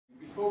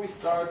before we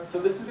start, so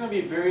this is going to be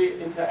very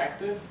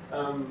interactive,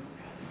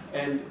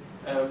 and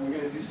we're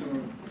going to do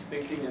some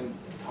thinking and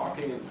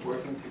talking and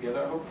working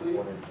together, hopefully.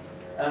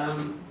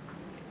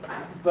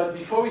 But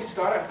before we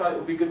start, I thought it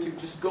would be good to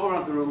just go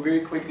around the room very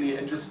quickly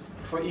and just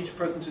for each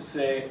person to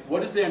say,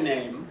 what is their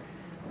name?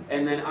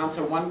 And then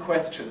answer one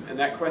question. And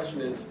that question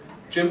is,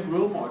 Jim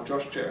Groom or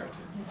Josh Jarrett?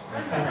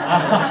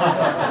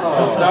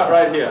 We'll start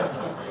right here.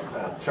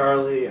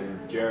 Charlie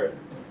and Jarrett.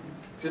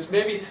 Just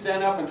maybe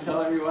stand up and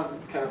tell everyone,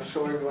 kind of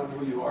show everyone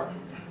who you are.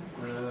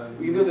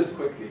 We can do this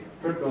quickly.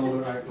 First of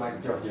all, I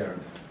like Josh Jarrett.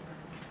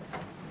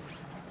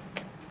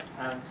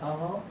 I'm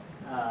Tomo.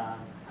 I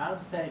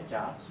would say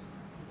Josh.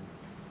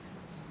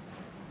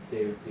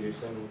 David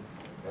Peterson,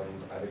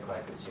 and I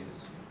decline to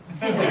choose.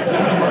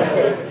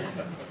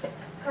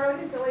 Carly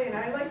Castillion,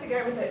 I like the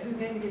guy with whose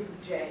name begins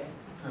with J.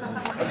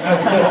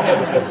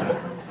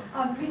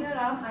 Prina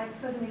Ram, I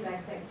certainly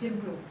like Jim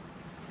Groom.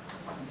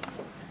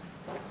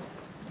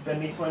 Ben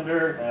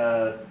Nieswender,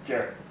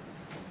 Jarrett.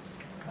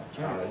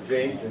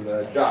 James and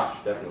Josh,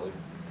 definitely.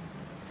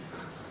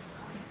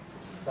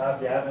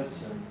 Bob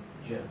Yavitz and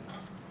Jim.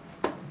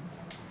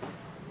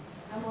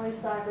 I'm Maurice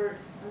Seibert,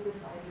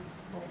 undecided.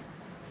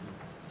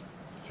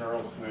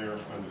 Charles Snair,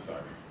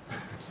 undecided.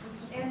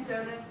 And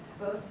Jonas,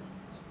 both.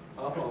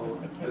 Oh,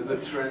 there's a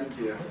trend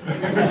here.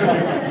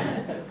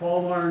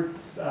 Paul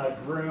Lawrence,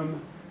 Groom.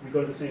 We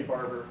go to the same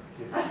barber.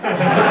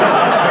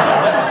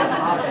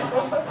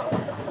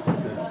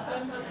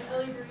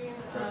 Ellie Green,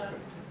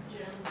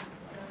 Jim.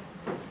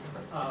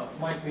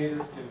 Mike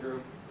Peters, Jim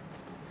Groom.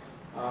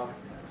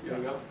 Here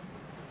we go.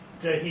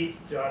 Jay Heat,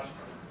 Josh.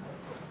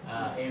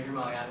 Andrew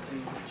Maliassi,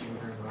 Jim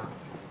Groom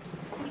Rocks.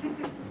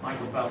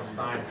 Michael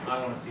Feldstein, I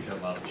want to see the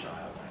love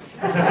child.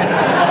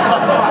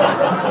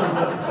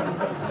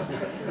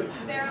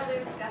 Sarah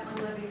Luke, Stefan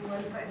Libby,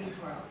 One Foot in Each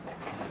World.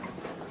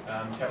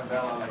 Kevin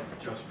Bell, I like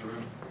Just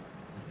Groom.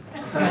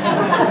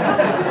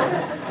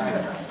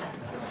 Nice.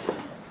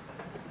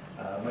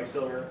 Mike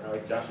Silver, I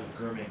like Josh's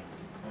grooming.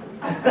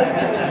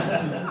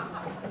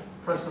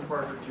 Preston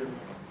Parker, Jim.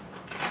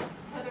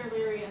 Heather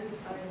Leary,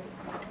 undecided.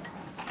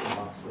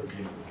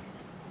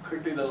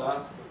 Quickly, the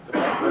last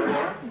right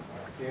there.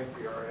 Dan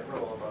Fiore, I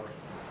know all about it.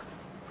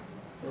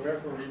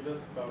 Whoever reads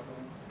this about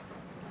them.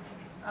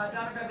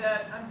 Donna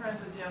Gaudette, I'm friends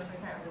with Jim, so I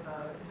can't read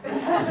about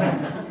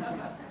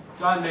it.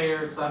 John Mayer,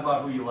 it's not about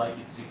who you like,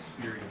 it's the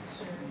experience.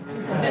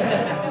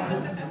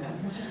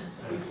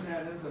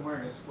 Fernandez, I'm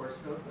wearing a sports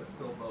coat, but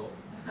still both.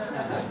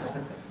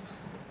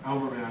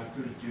 Albert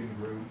Masters, Jim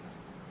Groom.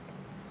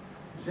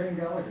 Shane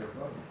Gallagher,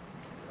 both.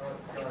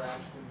 Scott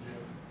Ashton,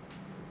 Jim.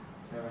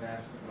 Kevin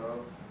Ashton,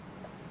 both.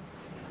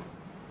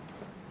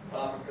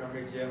 Bob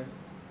Montgomery, Jim.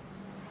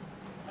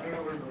 I don't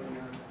know what we're voting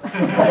on.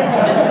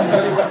 So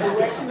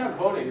we're actually not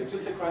voting, it's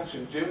just a question.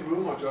 Jim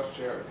Groom or Josh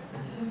Jarrett?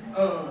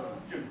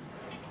 Jim.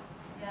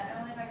 Yeah,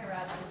 only if I could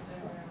rather just do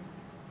it.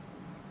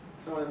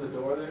 Someone in the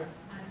door there?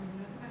 I'm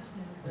new to the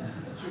question.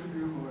 Jim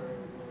Groom or...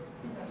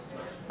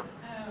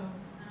 Oh,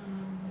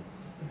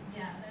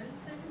 yeah, there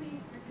can be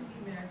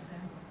marriage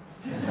there.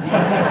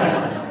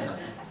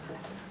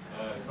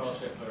 Carl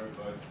Schaeffler,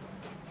 both.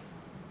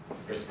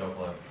 Chris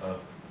Coppola.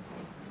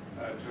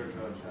 George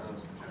Jones, Jim.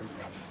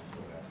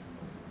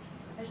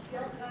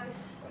 Estelle Huis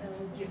and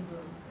Jim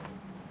Groom.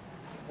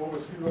 What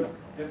was he like?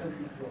 Different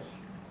Josh.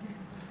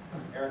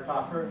 Eric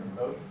Hoffer,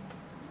 both.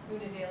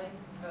 Una Daly,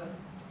 both.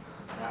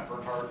 Matt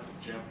Bernhardt,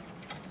 Jim.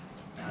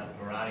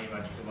 Barani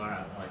Rajkumar,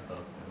 I like both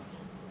of them.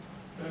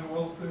 Ben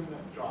Wilson,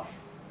 Josh.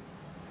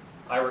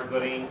 Ira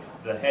Gooding,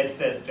 the head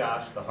says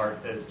Josh, the heart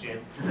says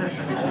Jim.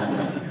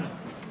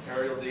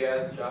 Ariel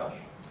Diaz, Josh.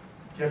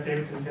 Jeff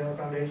Davidson, Taylor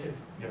Foundation.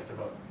 Yes to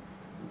both.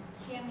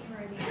 Tammy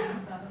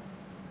Meridian, both.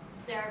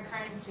 Sarah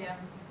Kern, Jim.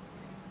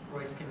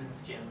 Royce Kimmons,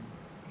 Jim.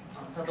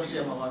 Satoshi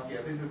Yamawaki,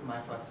 this is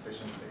my first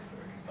session today,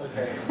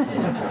 Okay.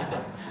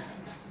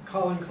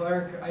 Colin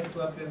Clark, I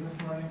slept in this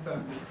morning, so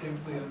I'm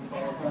distinctly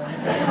unqualified.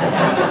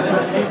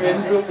 Keep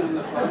in group in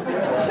the front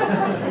there.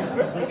 I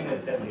was thinking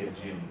it's definitely a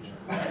Jim.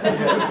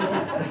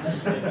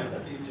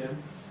 You, Jim?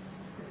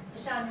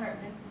 Sean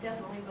Hartman,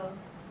 definitely both.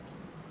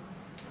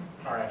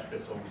 Arash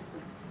Bissell,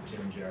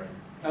 Jim Jarrett.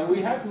 And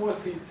we have more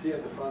seats here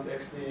at the front,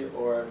 actually,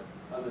 or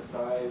on the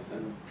sides,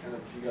 and kind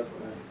of, if you guys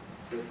want to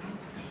sit.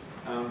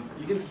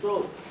 You can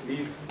still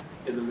leave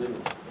in the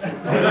middle.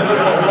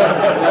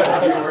 That's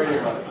what you're worried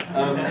about.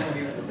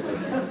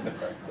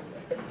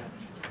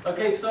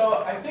 Okay,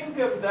 so I think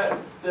that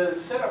the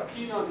set of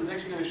keynotes is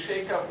actually going to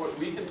shake up what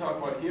we can talk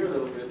about here a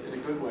little bit in a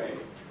good way.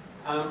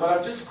 But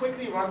I'll just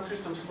quickly run through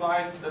some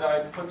slides that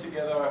I put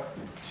together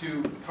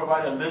to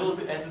provide a little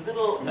bit, as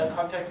little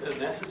context as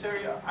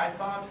necessary, I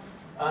thought.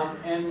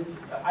 And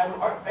I'm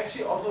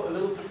actually also a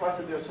little surprised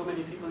that there are so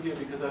many people here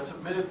because I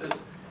submitted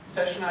this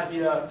session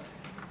idea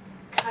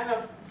kind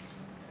of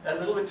a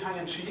little bit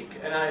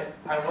tongue-in-cheek, and I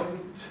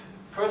wasn't,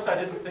 first I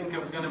didn't think it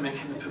was going to make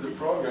it into the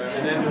program,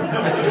 and then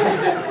I certainly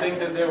didn't think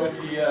that there would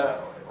be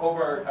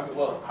however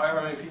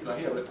many people are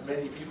here, but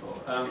many people.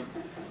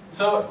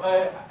 So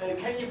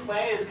Can You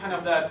Play is kind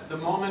of the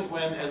moment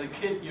when, as a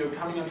kid, you're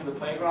coming onto the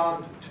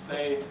playground to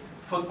play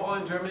football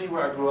in Germany,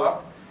 where I grew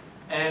up,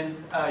 and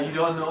you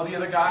don't know the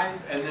other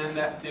guys, and then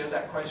there's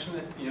that question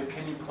that,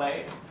 can you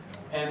play?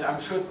 And I'm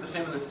sure it's the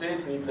same in the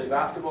States when you play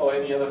basketball or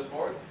any other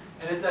sport.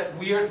 And it's that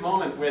weird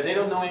moment where they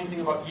don't know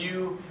anything about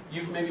you,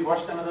 you've maybe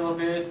watched them a little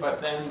bit, but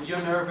then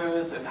you're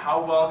nervous, and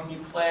how well can you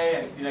play?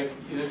 And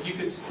if you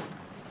could...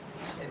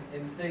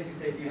 In the States you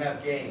say, do you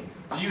have game?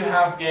 Do you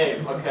have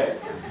game? Okay.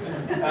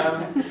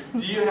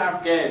 Do you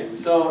have game?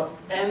 So,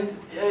 and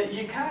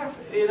you kind of,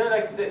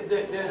 like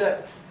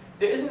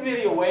there isn't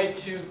really a way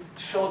to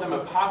show them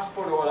a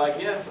passport or like,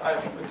 yes,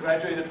 I've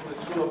graduated from the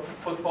School of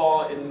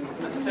Football in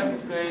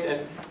 7th grade,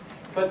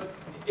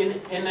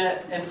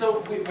 and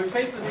so we're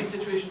faced with these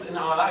situations in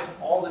our lives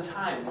all the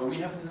time where we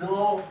have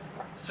no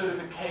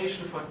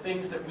certification for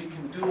things that we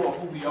can do or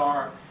who we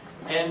are,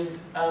 and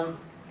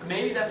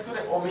maybe that's good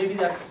or maybe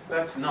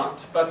that's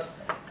not. But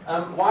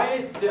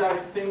why did I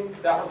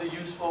think that was a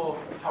useful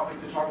topic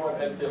to talk about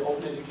at the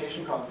Open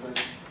Education Conference?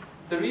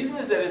 The reason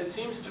is that it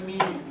seems to me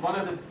one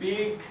of the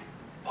big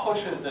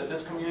pushes that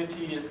this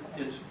community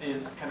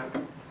is kind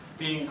of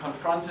being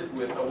confronted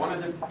with, or one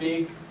of the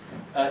big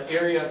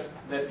areas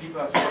that people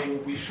are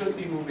saying we should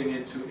be moving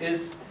into,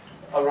 is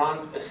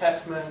around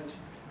assessment,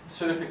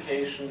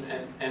 certification,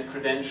 and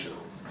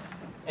credentials.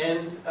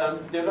 And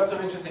there are lots of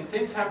interesting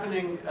things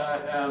happening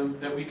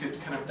that we could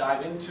kind of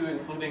dive into,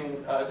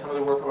 including some of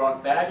the work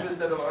around badges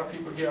that a lot of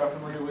people here are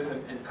familiar with,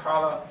 and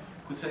Carla,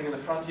 who's sitting in the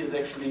front here, is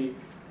actually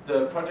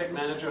the project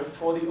manager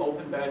for the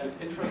Open Badges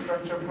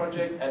Infrastructure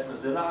Project at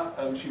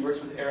Mozilla. She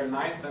works with Aaron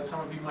Knight, that some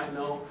of you might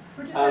know.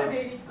 Who just had a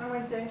baby on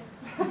Wednesday.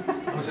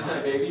 Who just had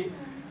a baby.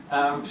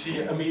 She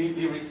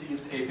immediately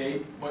received a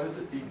baby, what is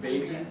it, the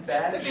baby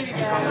badge? The baby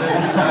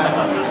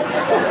badge.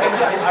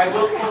 Actually, I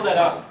will pull that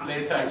up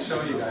later and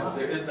show you guys.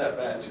 There is that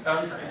badge.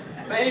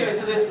 But anyway,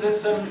 so there's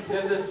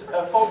this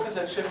focus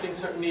that's shifting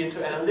certainly into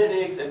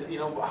analytics, and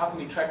how can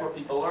we track what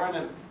people learn,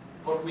 and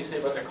what can we say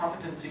about their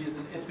competencies,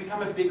 and it's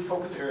become a big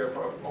focus area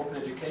for open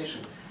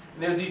education.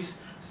 And there are these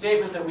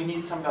statements that we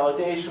need some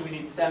validation, we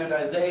need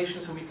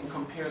standardization so we can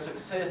compare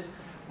success,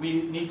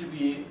 we need to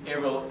be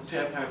able to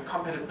have kind of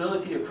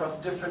compatibility across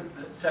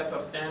different sets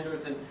of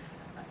standards, and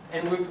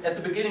we're at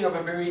the beginning of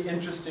a very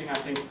interesting, I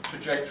think,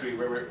 trajectory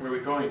where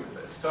we're going with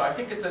this. So I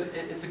think it's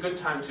a good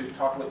time to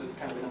talk about this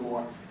kind of in a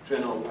more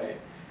general way.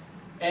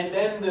 And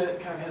then the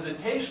kind of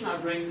hesitation I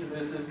bring to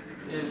this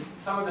is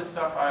some of the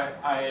stuff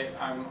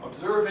I'm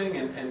observing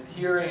and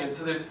hearing. And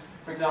so there's,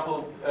 for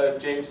example,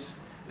 James,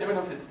 I never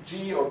know if it's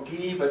G or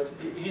Guy, but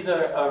he's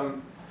a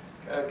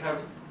kind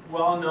of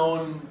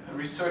well-known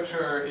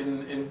researcher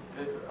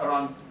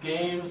around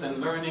games and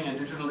learning and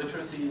digital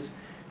literacies.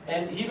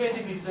 And he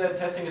basically said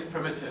testing is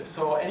primitive.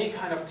 So any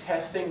kind of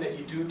testing that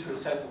you do to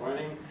assess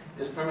learning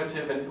is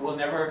primitive and will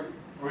never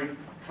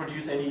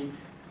produce any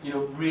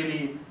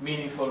really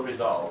meaningful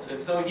results. And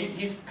so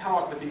he's come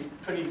up with these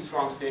pretty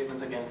strong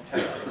statements against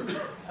testing.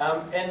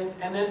 And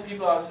then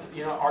people are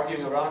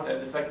arguing around that.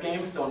 It's like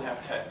games don't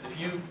have tests. If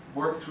you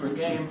work through a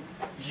game,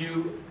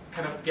 you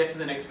kind of get to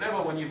the next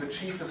level when you've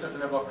achieved a certain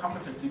level of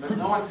competency. But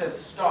no one says,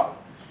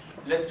 stop,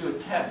 let's do a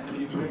test if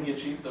you've really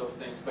achieved those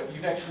things. But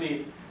you've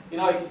actually,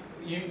 like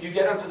you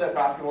get onto that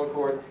basketball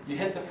court, you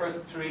hit the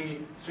first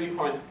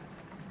three-point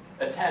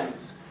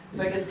attempts. It's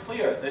like it's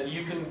clear that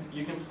you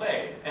can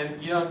play, and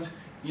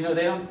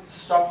they don't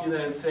stop you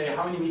there and say,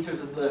 how many meters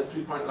is the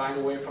three-point line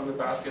away from the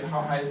basket?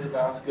 How high is the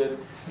basket?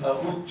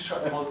 Who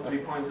shot the most 3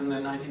 points in the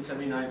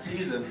 1979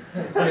 season?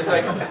 It's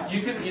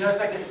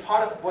like it's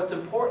part of what's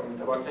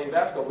important about playing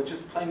basketball, which is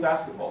playing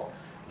basketball.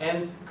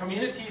 And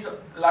communities,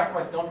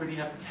 likewise, don't really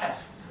have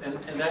tests, and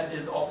that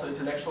is also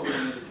intellectual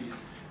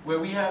communities, where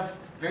we have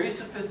very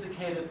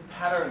sophisticated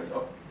patterns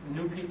of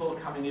new people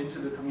coming into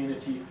the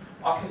community,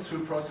 often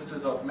through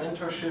processes of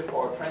mentorship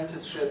or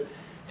apprenticeship,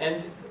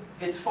 and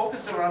it's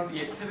focused around the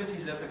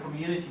activities that the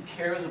community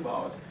cares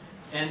about.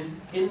 And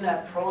in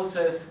that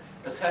process,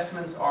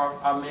 assessments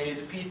are made,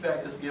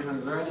 feedback is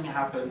given, learning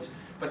happens,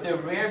 but there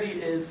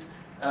rarely is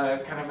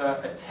kind of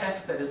a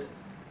test that is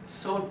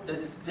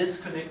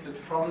disconnected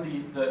from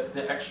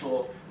the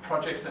actual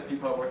projects that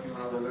people are working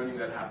on or the learning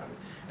that happens.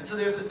 And so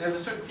there's a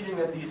certain feeling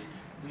that these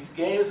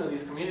games or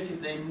these communities,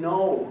 they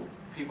know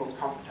people's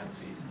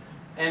competencies.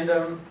 And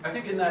I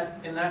think in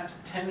that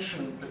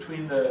tension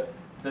between the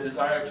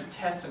desire to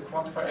test and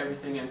quantify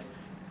everything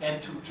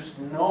and to just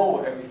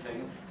know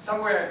everything,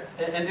 somewhere,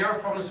 and there are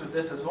problems with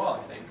this as well,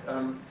 I think,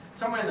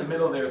 somewhere in the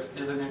middle there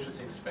is an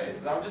interesting space.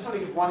 And I just want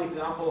to give one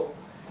example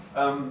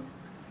kind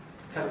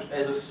of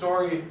as a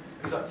story,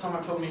 because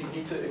someone told me you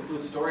need to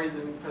include stories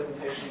in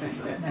presentations.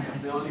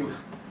 It's the only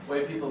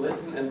way people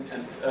listen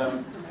and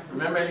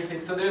remember anything.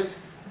 So there's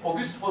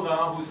Auguste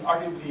Rodin, who's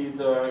arguably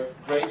the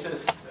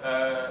greatest,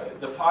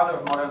 the father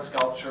of modern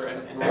sculpture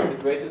and one of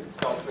the greatest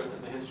sculptors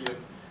in the history of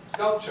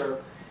sculpture.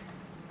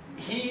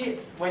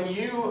 When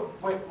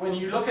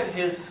you look at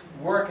his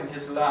work and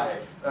his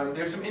life,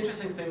 there's some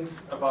interesting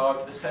things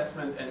about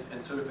assessment and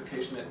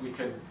certification that we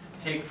can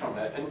take from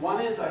that. And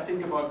one is, I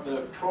think, about the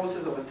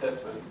process of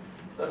assessment.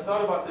 So I've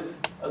thought about this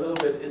a little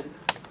bit, is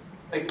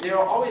like there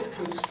are always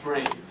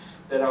constraints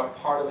that are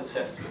part of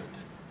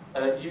assessment.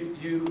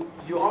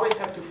 you always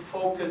have to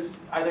focus,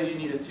 either you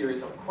need a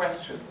series of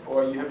questions,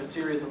 or you have a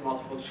series of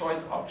multiple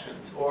choice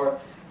options, or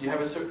you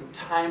have a certain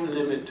time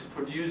limit to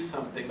produce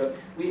something. But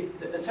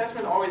the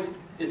assessment always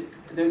is,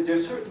 there are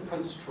certain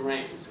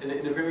constraints in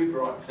a very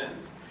broad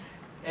sense.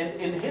 And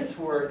in his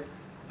work,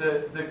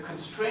 the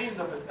constraints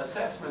of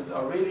assessments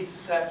are really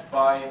set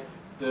by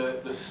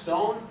the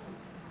stone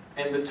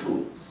and the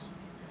tools.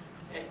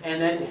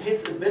 And then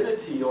his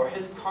ability or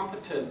his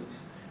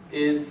competence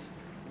is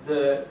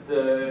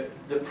the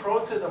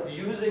process of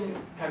using,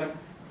 kind of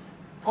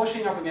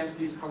pushing up against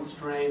these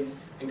constraints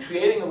and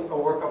creating a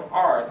work of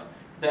art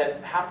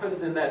that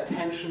happens in that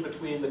tension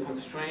between the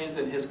constraints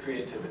and his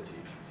creativity.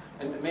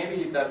 And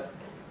maybe that,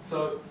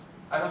 so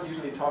I don't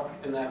usually talk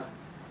in that,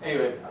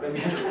 anyway, let me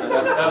skip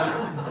that.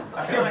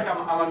 I feel like I'm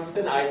on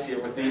thin ice here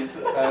with these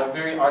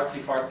very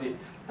artsy-fartsy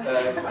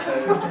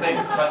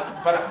things,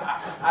 but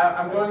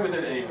I'm going with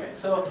it anyway.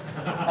 So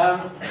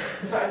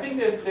I think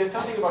there's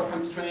something about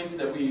constraints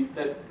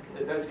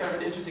that's kind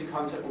of an interesting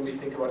concept when we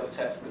think about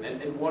assessment,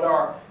 and what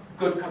are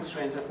good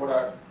constraints and what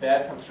are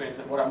bad constraints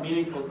and what are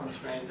meaningful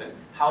constraints, and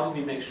how do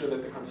we make sure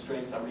that the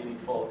constraints are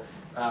meaningful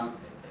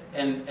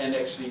and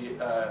actually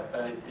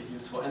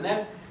useful. And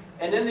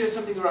then there's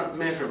something around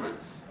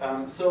measurements.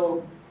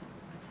 So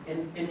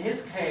in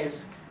his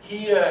case,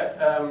 he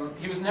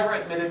was never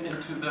admitted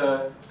into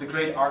the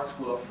great art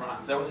school of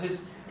France. That was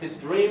his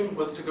dream,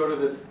 was to go to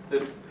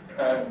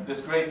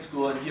this great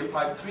school, and he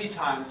applied 3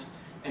 times,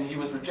 and he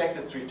was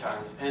rejected 3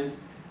 times. And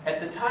at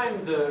the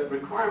time, the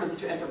requirements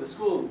to enter the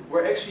school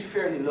were actually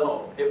fairly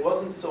low. It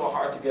wasn't so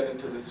hard to get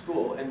into the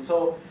school, and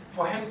so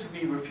for him to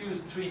be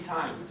refused 3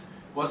 times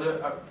was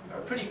a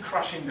pretty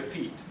crushing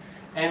defeat.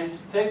 And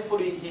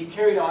thankfully, he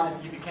carried on,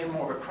 and he became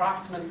more of a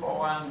craftsman for a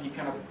while, and he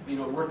kind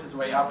of worked his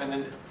way up, and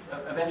then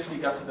eventually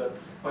got to the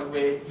point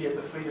where he had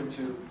the freedom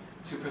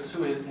to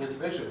pursue his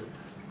vision.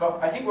 But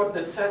I think what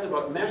this says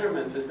about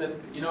measurements is that,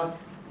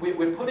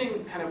 we're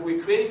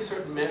creating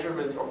certain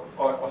measurements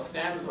or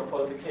standards or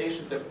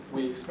qualifications that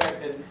we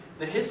expect, and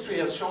the history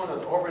has shown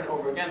us over and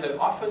over again that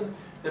often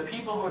the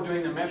people who are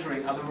doing the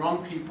measuring are the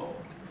wrong people,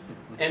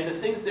 and the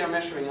things they're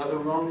measuring are the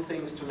wrong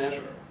things to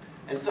measure.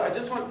 And so I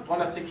just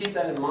want us to keep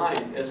that in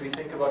mind as we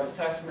think about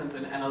assessments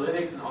and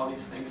analytics and all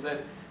these things,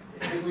 that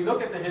if we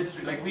look at the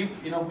history, like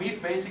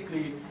we've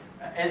basically,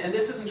 and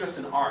this isn't just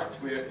in arts,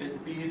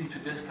 it'd be easy to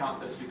discount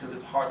this because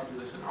it's hard to do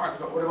this in arts,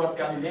 but what about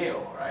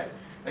Galileo, right?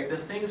 Like the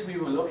things we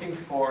were looking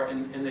for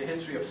in the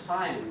history of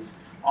science,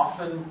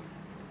 often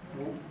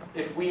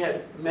if we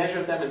had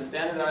measured them and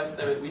standardized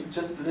them, and we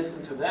just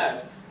listened to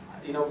that,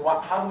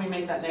 how do we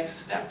make that next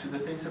step to the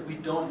things that we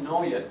don't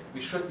know yet,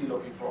 we should be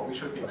looking for, we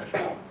should be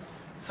measuring?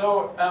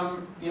 So,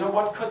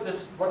 what could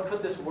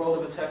this world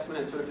of assessment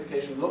and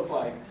certification look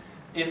like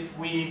if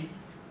we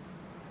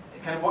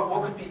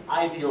what could the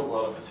ideal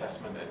world of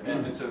assessment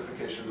and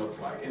certification look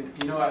like?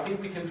 And I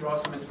think we can draw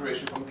some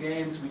inspiration from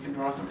games. We can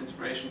draw some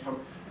inspiration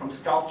from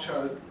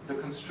sculpture, the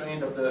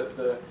constraint of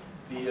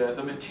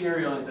the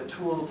material and the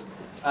tools.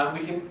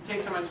 We can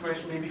take some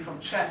inspiration maybe from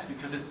chess,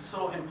 because it's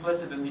so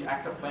implicit in the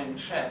act of playing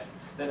chess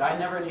that I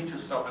never need to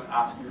stop and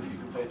ask you if you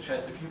can play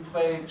chess. If you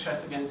play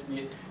chess against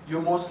me,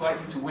 you're most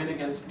likely to win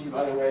against me,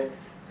 by the way.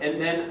 And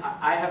then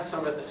I have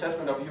some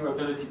assessment of your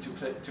ability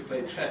to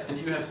play chess, and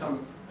you have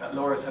some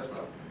lower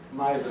assessment of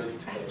my ability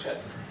to play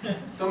chess.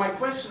 So my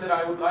question that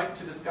I would like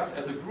to discuss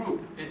as a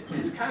group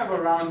is kind of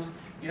around,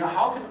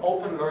 how can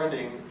open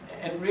learning,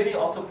 and really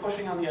also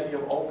pushing on the idea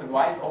of open,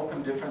 why is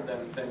open different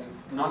than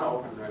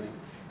non-open learning?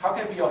 How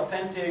can it be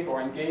authentic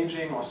or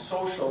engaging or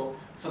social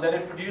so that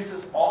it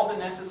produces all the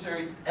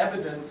necessary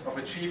evidence of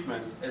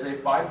achievements as a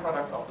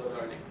byproduct of the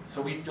learning,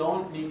 so we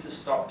don't need to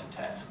stop to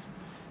test?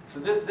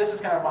 So this is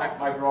kind of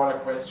my broader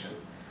question.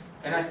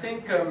 And I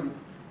think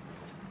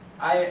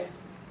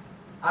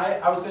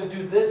I was going to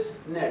do this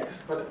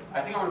next, but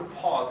I think I want to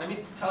pause. Let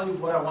me tell you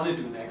what I want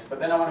to do next, but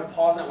then I want to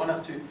pause and I want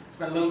us to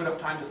spend a little bit of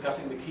time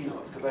discussing the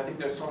keynotes, because I think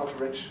there's so much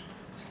rich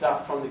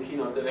stuff from the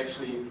keynotes that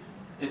actually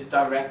is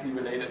directly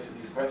related to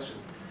these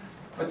questions.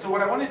 But so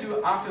what I want to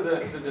do after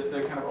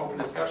the kind of open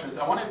discussion is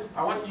I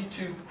want you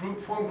to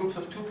form groups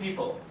of 2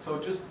 people. So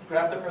just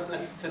grab the person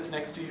that sits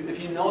next to you. If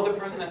you know the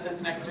person that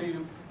sits next to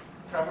you,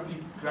 probably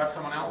grab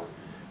someone else,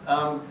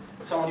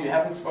 someone you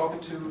haven't spoken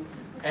to,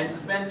 and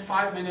spend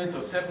 5 minutes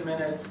or 7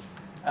 minutes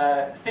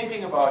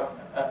thinking about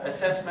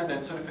assessment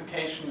and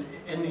certification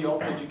in the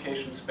open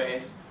education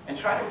space, and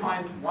try to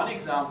find one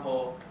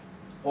example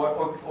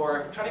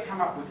or try to come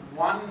up with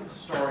one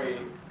story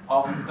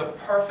of the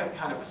perfect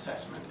kind of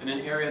assessment in an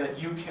area that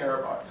you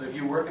care about. So if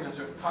you work in a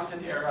certain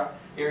content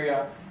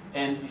area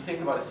and you think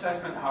about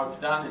assessment, how it's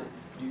done, and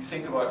you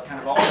think about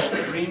kind of all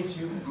the dreams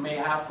you may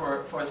have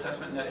for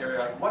assessment in that area,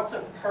 like what's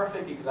a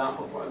perfect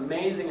example for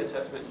amazing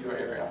assessment in your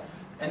area?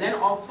 And then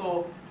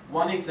also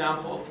one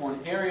example for an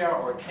area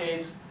or a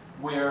case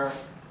where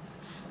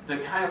the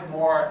kind of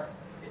more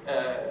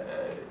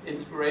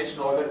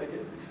inspirational, or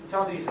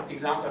some of these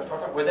examples I've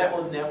talked about, where that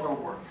will never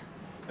work.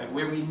 Like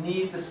where we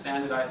need the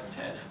standardized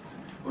tests,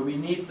 where we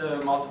need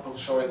the multiple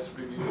choice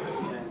reviews at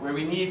the end, where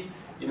we need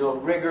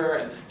rigor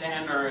and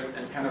standards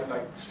and kind of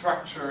like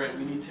structure, and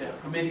we need to have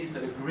committees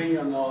that agree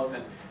on those,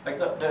 and like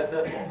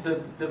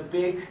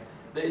the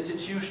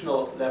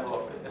institutional level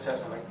of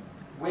assessment,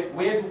 like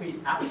where do we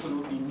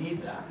absolutely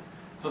need that?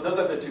 So those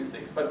are the two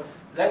things. But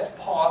let's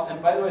pause.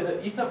 And by the way, the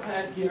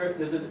Etherpad here,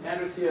 there's an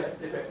address here.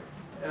 If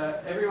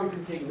everyone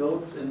can take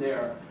notes in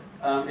there.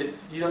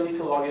 You don't need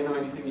to log in or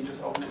anything. You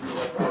just open it in the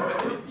web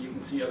browser and you can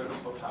see other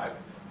people type.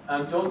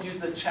 Don't use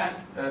the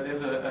chat.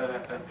 There's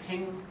a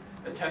ping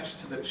attached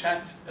to the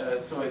chat.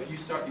 So if you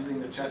start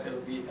using the chat, it'll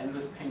be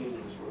endless pinging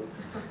in this room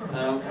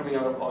coming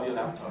out of all your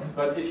laptops.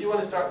 But if you want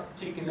to start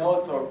taking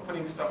notes or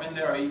putting stuff in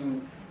there, or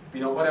even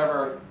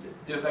whatever,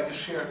 there's like a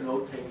shared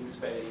note-taking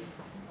space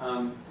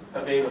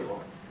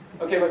available.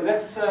 Okay, but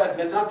let's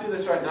not do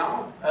this right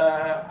now.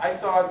 I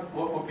thought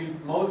what would be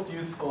most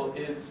useful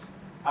is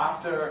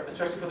after,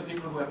 especially for the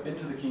people who have been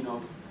to the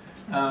keynotes,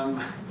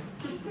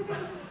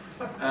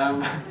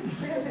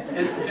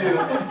 is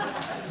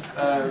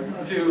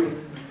to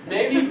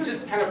maybe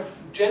just kind of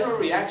general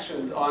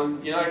reactions on,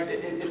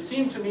 it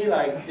seemed to me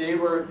like they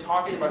were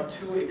talking about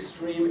two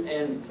extreme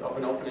ends of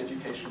an open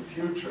education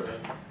future.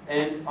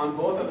 And on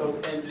both of those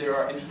ends, there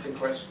are interesting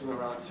questions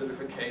around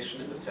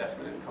certification and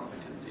assessment and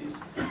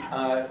competencies.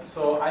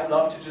 So I'd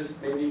love to just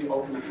maybe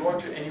open the floor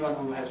to anyone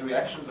who has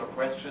reactions or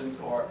questions,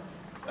 or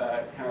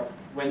kind of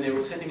when they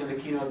were sitting in the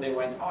keynote, they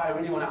went, oh, I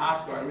really want to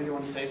ask, or I really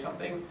want to say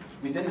something.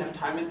 We didn't have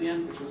time at the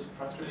end, which was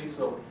frustrating,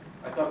 so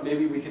I thought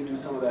maybe we can do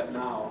some of that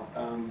now.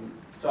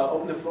 So I'll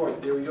open the floor.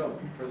 There we go.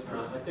 First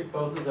person. I think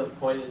both of them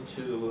pointed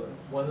to,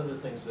 one of the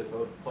things they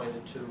both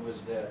pointed to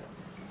was that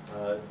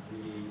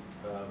the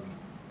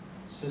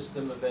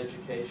system of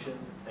education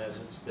as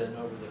it's been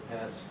over the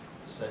past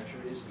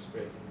centuries is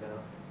breaking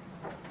down.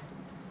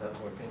 Not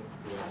working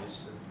the way it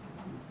used to.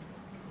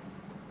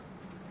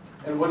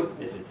 And what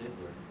if it did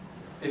work?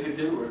 If it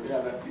did work,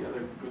 yeah, that's the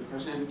other good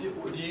question. And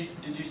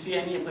did you see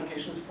any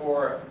implications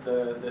for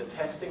the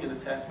testing and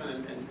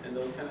assessment and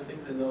those kind of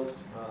things in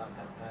those? I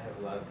have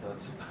a lot of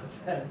thoughts about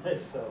that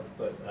myself,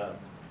 but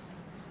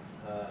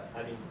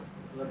I mean,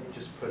 let me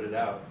just put it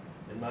out.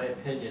 In my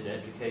opinion,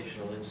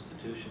 educational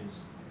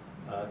institutions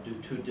do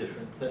two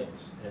different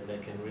things, and they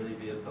can really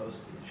be opposed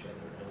to each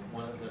other. And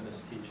one of them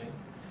is teaching,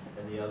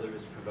 and the other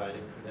is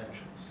providing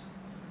credentials.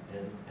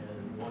 And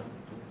one,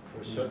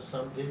 for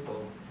some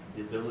people,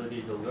 the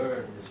ability to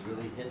learn is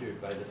really hindered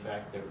by the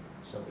fact that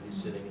somebody's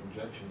sitting in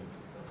judgment of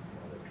them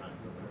while they're trying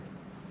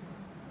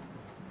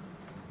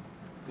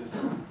to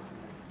learn.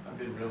 I've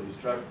been really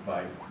struck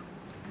by,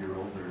 if you're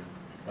older,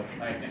 like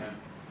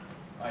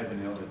Ivan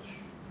Illich,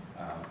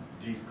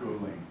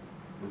 deschooling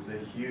was a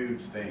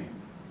huge thing,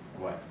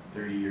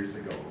 30 years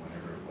ago,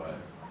 whenever it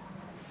was.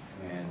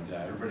 And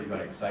everybody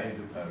got excited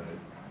about it.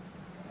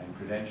 And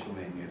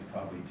credentialing is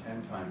probably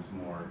 10 times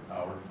more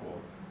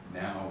powerful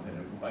now than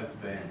it was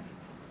then.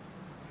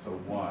 So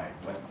why?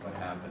 What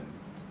happened?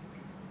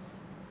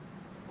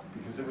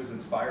 Because it was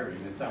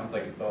inspiring. It sounds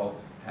like it's all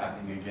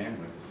happening again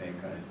with the same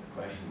kind of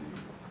questioning.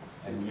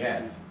 And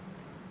yet,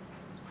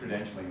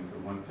 credentialing is the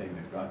one thing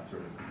that got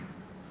sort of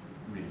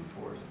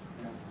reinforced.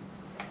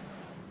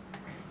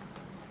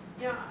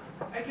 Yeah,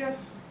 I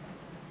guess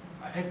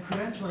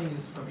credentialing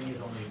is, for me,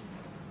 is only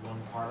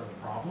one part of the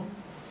problem.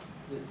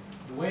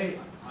 The way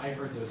I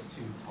heard those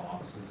two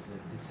talks is the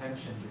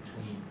tension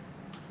between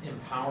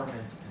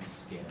empowerment and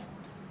scale,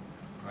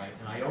 right?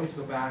 And I always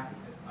go back,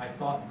 I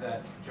thought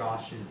that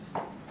Josh's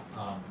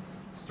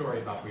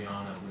story about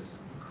Brianna was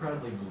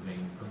incredibly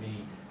moving for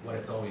me, what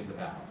it's always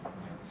about,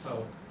 right?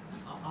 So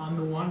on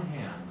the one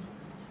hand,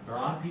 there are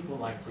a lot of people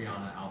like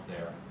Brianna out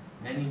there,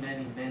 many,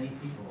 many, many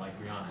people like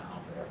Brianna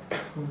out there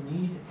who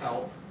need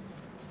help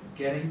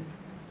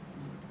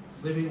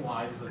living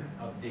lives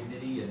of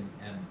dignity and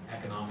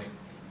economic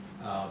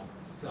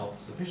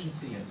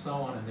self-sufficiency and so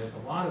on, and there's a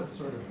lot of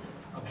sort of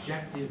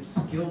objective,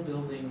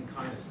 skill-building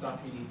kind of stuff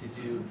you need to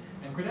do,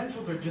 and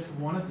credentials are just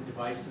one of the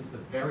devices, the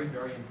very,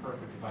 very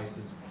imperfect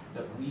devices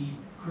that we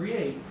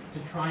create to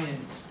try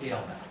and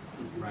scale that,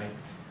 right?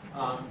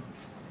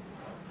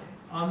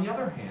 On the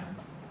other hand,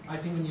 I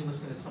think when you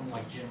listen to someone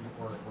like Jim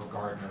or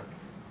Gardner,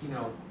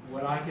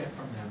 what I get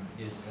from them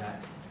is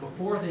that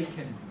before they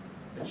can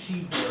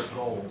achieve their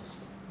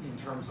goals in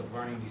terms of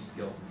learning these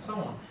skills and so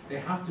on, they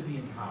have to be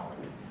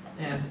empowered.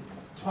 And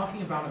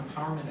talking about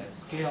empowerment at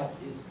scale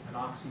is an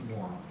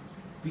oxymoron,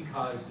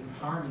 because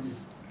empowerment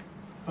is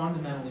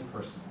fundamentally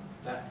personal.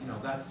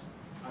 That's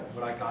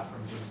what I got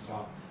from Jim's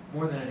talk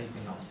more than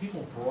anything else.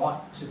 People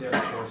brought to their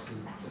courses,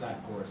 to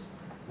that course,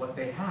 what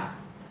they had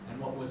and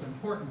what was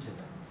important to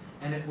them.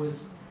 And it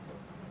was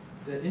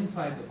the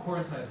core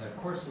inside of that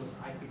course was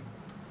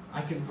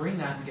I can bring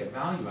that and get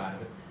value out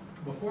of it.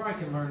 Before I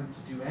can learn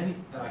to do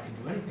anything, I have to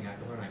learn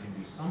I can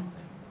do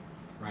something,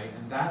 right?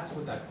 And that's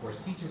what that course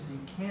teaches. You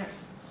can't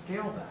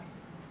scale that.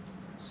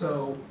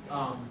 So,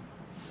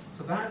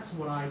 so that's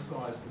what I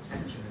saw as the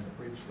tension and the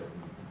bridge that we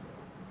need to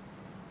build.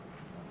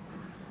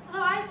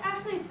 Although I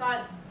actually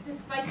thought,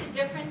 despite the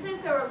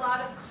differences, there were a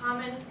lot of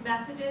common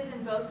messages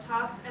in both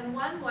talks, and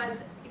one was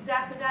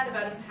exactly that,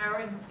 about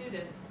empowering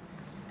students.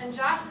 And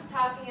Josh was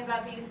talking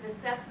about the use of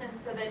assessments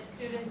so that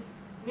students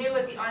knew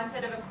at the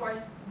onset of a course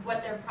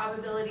what their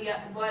probability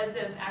was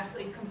of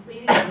actually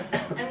completing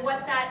it and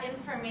what that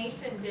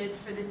information did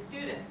for the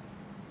students.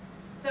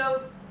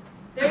 So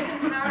there's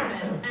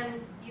empowerment,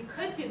 and you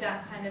could do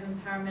that kind of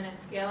empowerment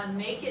at scale and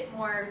make it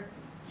more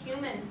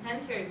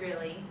human-centered,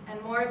 really,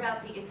 and more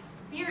about the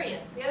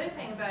experience. The other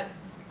thing about,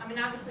 I mean,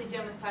 obviously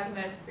Jim was talking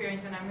about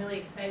experience, and I'm really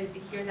excited to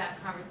hear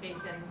that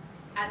conversation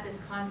at this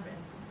conference.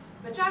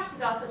 But Josh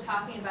was also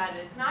talking about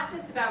it. It's not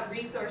just about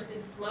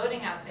resources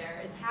floating out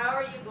there. It's how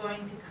are you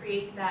going to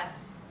create that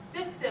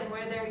system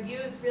where they're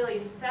used really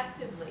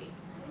effectively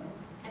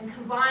and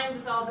combined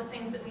with all the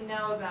things that we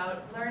know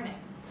about learning.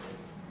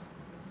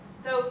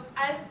 So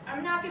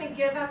I'm not going to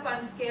give up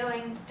on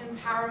scaling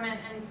empowerment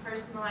and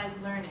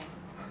personalized learning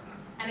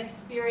and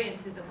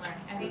experiences of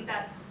learning. I think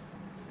that's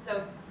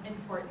so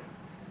important.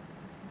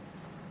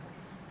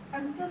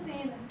 I'm still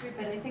thinking this through,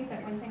 but I think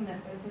that one thing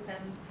that both of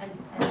them and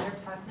their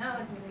talk now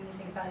is making me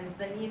think about is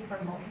the need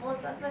for multiple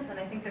assessments. And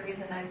I think the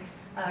reason I'm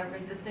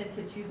resistant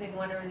to choosing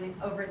one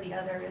over the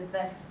other is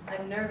that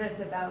I'm nervous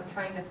about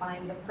trying to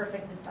find the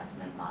perfect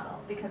assessment model,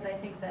 because I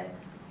think that,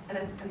 and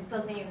I'm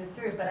still thinking this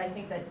through, but I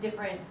think that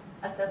different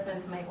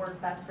assessments might work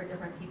best for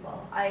different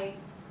people. I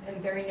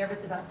am very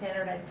nervous about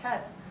standardized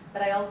tests,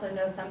 but I also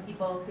know some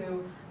people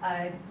who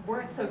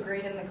weren't so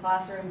great in the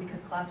classroom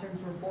because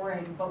classrooms were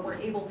boring, but were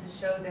able to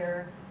show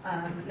their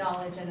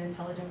knowledge and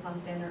intelligence on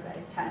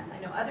standardized tests. I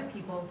know other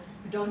people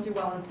who don't do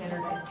well on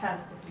standardized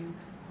tests, but do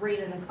great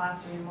in a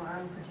classroom or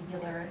on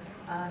particular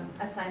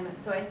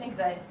assignments. So I think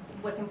that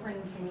what's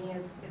important to me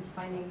is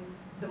finding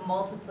the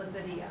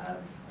multiplicity of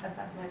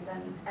assessments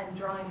and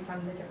drawing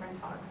from the different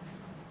talks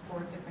for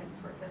different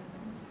sorts of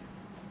things.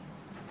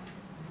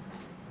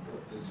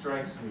 It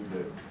strikes me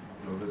that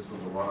this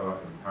was a lot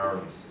about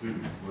empowering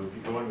students. Well, if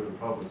you go into the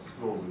public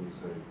schools and you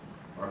say,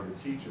 are the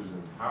teachers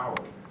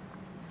empowered?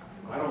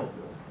 I don't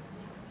feel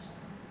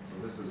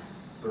so. This is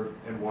certain,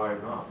 and why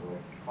not? Well,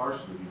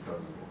 partially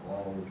because of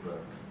all of the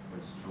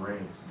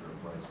constraints that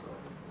are placed on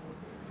them.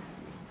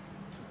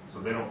 So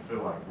they don't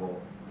feel like,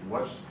 well,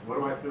 what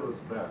do I feel is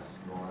best?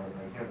 Well,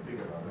 I can't think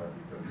about that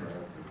because I have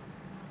to.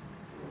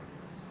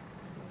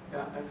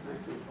 Yeah, that's an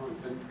excellent point.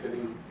 And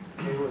getting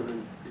tailored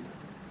and.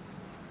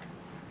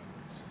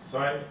 So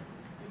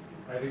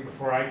I think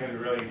before I can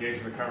really engage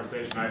in the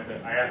conversation,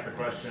 I asked the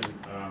question,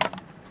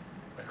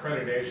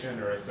 accreditation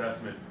or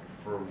assessment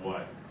for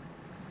what?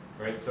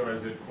 Right? So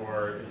is it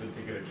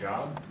to get a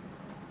job?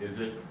 Is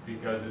it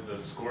because it's a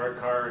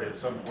scorecard at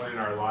some point in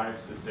our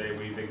lives to say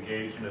we've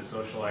engaged in a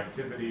social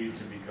activity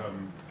to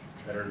become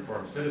better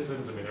informed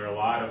citizens? I mean, there are a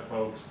lot of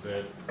folks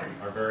that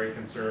are very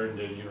concerned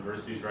in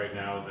universities right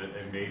now that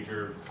a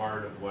major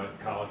part of what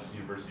colleges and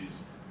universities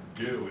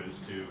do is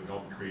to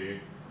help create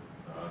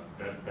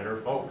better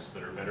folks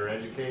that are better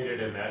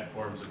educated, and that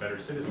forms a better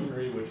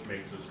citizenry, which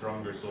makes a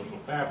stronger social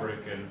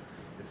fabric. And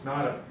it's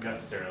not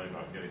necessarily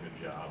about getting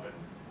a job,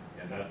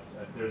 and that's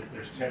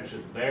there's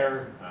tensions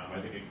there. I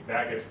think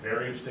that gets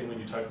very interesting when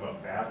you talk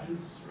about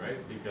badges, right?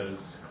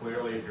 Because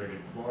clearly, if you're an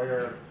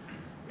employer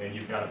and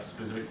you've got a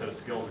specific set of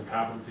skills and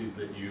competencies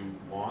that you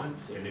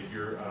want, and if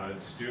you're a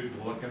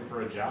student looking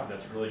for a job,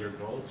 that's really your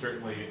goal.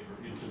 Certainly,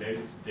 in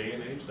today's day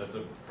and age, that's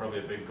probably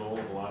a big goal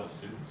of a lot of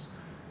students.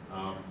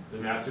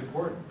 Then that's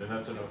important, then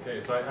that's an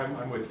okay. So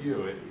I'm with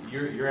you.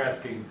 You're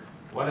asking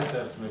what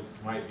assessments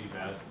might be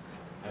best,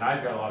 and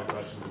I've got a lot of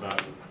questions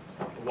about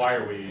why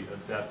are we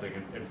assessing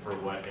and for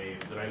what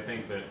aims. And I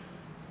think that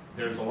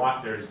there's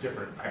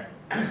different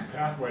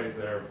pathways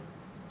there,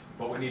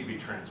 but we need to be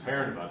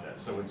transparent about that.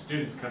 So when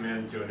students come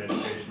into an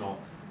educational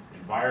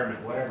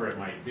environment, whatever it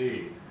might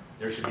be,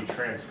 there should be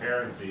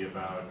transparency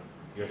about,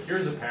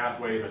 here's a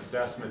pathway in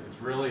assessment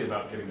that's really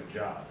about getting a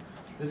job.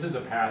 This is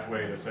a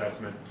pathway in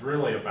assessment. It's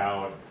really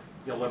about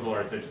liberal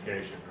arts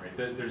education, right?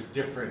 There's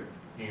different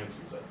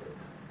answers, I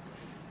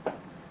think.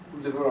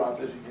 Liberal arts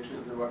education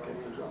isn't about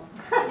getting a job.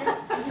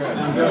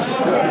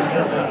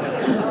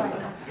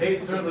 They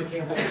certainly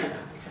can't.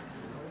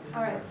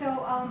 All right,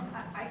 so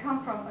I come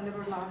from a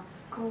liberal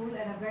arts school,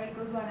 and a very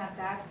good one at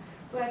that.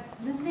 But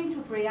listening to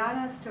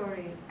Brianna's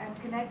story and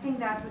connecting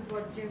that with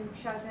what Jim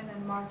Shelton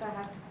and Martha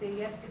had to say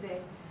yesterday,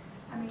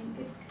 I mean,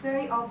 it's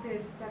very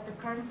obvious that the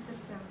current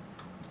system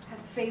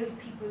has failed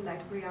people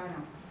like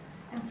Brianna.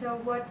 And so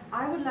what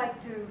I would like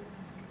to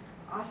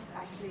us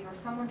actually, or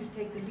someone to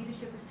take the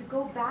leadership, is to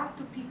go back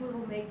to people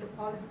who make the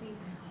policy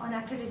on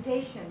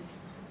accreditation,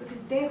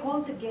 because they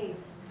hold the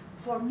gates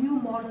for new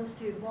models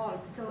to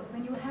evolve. So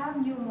when you have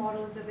new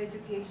models of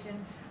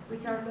education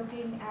which are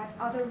looking at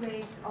other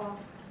ways of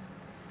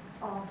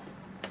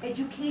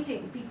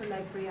educating people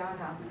like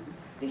Brianna,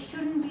 they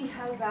shouldn't be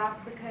held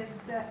back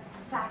because the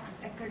SACS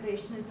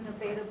accreditation isn't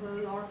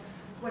available, or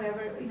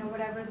whatever,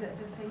 whatever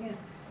the thing is.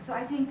 So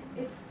I think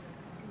it's,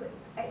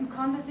 in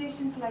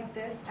conversations like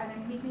this and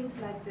in meetings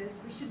like this,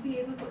 we should be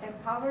able to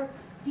empower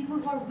people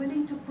who are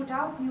willing to put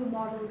out new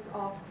models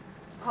of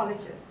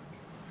colleges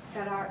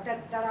that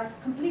are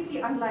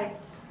completely unlike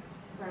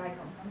where I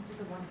come from, which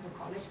is a wonderful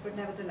college, but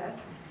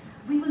nevertheless,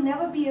 we will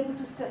never be able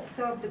to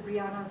serve the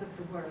Briannas of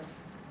the world.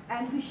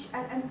 And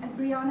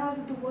Briannas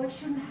of the world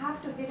shouldn't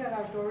have to hit at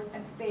our doors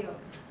and fail,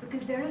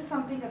 because there is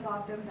something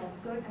about them that's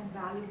good and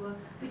valuable.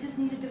 We just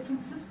need a different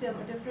system,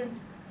 a different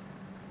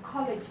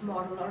college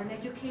model or an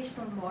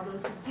educational model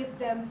to give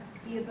them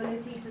the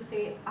ability to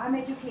say, I'm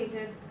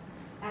educated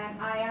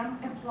and I am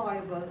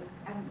employable,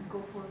 and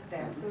go forth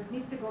there. So it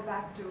needs to go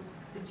back to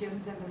the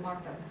Jims and the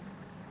Marthas.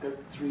 Got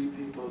 3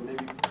 people,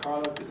 maybe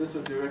Carla, is this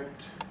a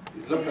direct,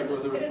 it looked like it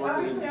was a response.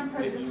 Obviously I'm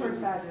prejudiced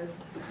towards badges.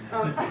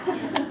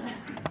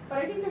 But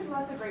I think there's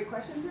lots of great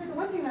questions here. The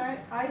one thing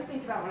that I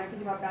think about when I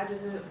think about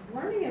badges is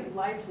learning is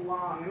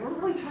lifelong, and we're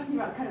really talking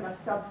about kind of a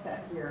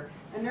subset here.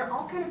 And they're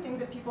all kind of things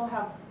that people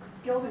have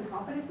skills and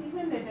competencies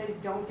in that they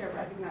don't get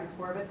recognized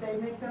for, but they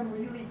make them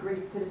really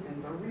great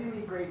citizens or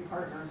really great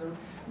partners or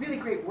really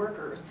great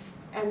workers.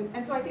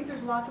 And so I think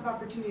there's lots of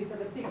opportunities. So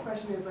the big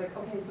question is like,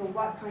 okay, so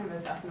what kind of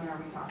assessment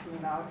are we talking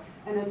about?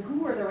 And then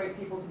who are the right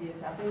people to be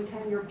assessing?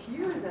 Can your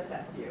peers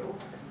assess you?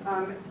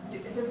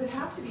 Does it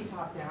have to be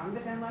top down?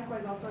 But then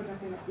likewise also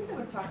addressing what Peter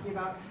was talking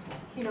about,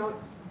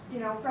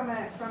 from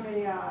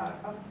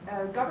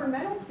a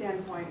governmental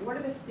standpoint, what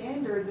are the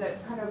standards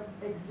that kind of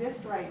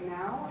exist right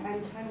now?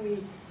 And can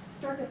we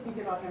start to think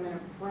about them in a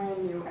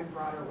brand new and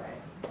broader way?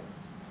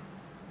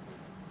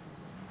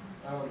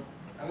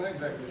 I'm not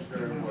exactly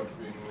sure what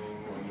we mean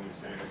when we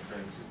say the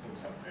current systems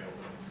have failed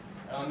us.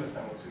 I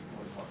understand what system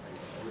we're talking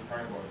about. Are we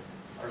talking about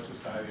our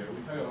society? Are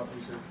we talking about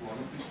research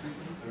one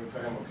institutions? Are we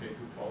talking about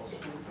K-12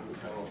 schools? Are we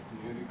talking about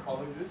community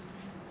colleges?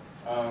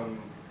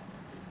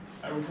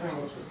 Are we talking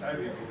about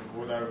society? I mean,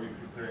 what are we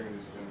preparing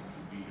these students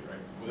to be,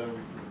 right? What are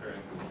we preparing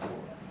them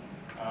for?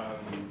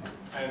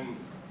 And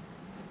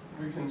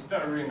we can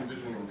start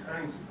re-envisioning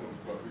current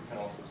systems, but we can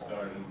also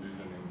start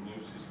envisioning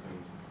new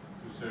systems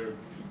to serve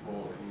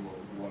people in what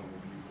we want to be.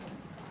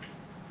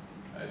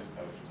 I just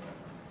thought it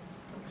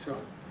was Sure.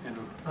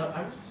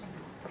 I was just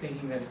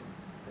thinking that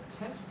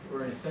a test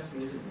or an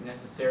assessment isn't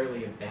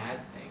necessarily a bad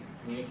thing.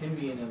 I mean, it can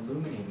be an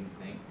illuminating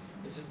thing.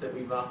 It's just that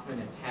we've often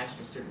attached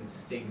a certain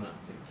stigma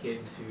to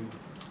kids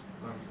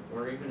who,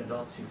 or even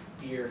adults who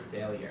fear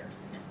failure.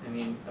 I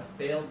mean, a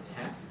failed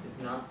test is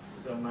not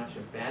so much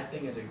a bad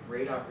thing as a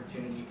great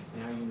opportunity, because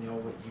now you know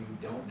what you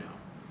don't know.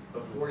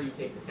 Before you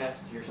take the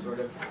test,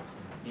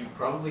 you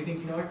probably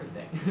think you know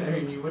everything. I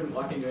mean, you wouldn't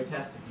walk into a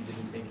test if you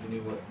didn't think you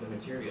knew what the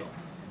material.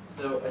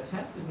 So a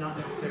test is not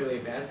necessarily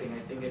a bad thing.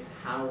 I think it's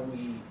how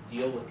we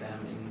deal with them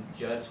and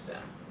judge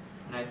them.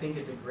 And I think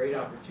it's a great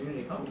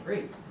opportunity. Oh,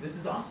 great. This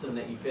is awesome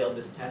that you failed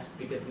this test,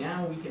 because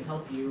now we can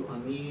help you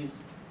on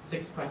these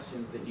 6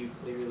 questions that you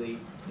clearly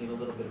need a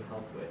little bit of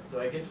help with.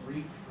 So I guess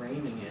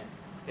reframing it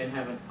can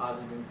have a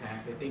positive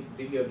impact. I think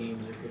video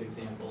games are good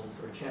examples,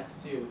 or chess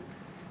too.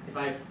 If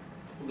I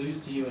lose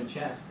to you in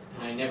chess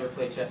and I never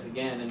play chess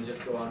again and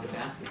just go on to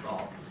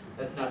basketball,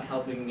 that's not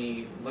helping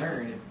me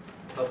learn. It's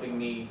helping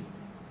me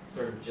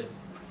sort of just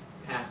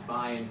pass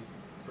by and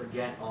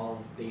forget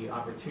all the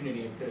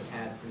opportunity I could have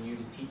had for you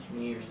to teach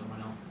me or someone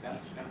else to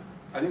teach me.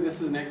 I think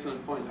this is an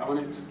excellent point. I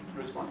want to just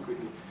respond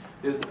quickly.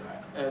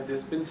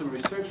 There's been some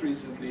research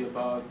recently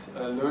about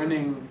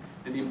learning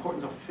and the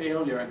importance of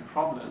failure and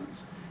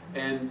problems.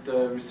 And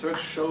the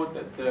research showed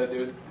that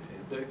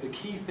the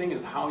key thing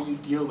is how you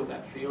deal with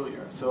that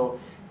failure. So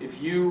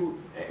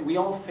we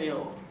all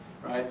fail,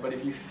 right? But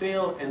if you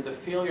fail and the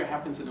failure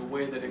happens in a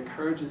way that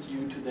encourages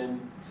you to then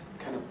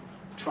kind of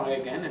try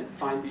again and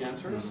find the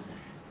answers,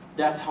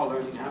 that's how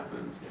learning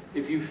happens.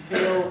 If you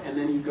fail and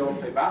then you go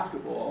play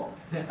basketball,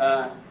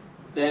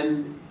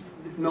 then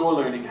no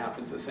learning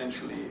happens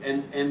essentially.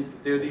 And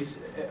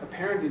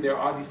apparently there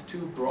are these 2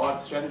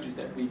 broad strategies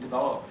that we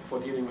develop for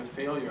dealing with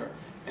failure,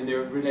 and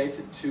they're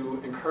related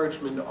to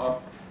encouragement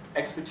of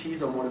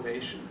expertise or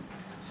motivation.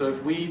 So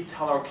if we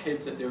tell our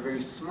kids that they're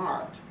very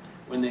smart,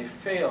 when they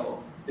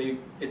fail,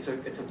 it's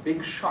a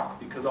big shock,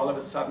 because all of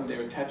a sudden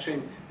they're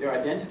attaching their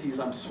identities.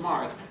 I'm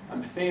smart,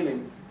 I'm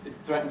failing, it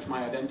threatens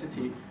my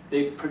identity.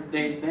 They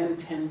then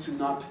tend to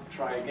not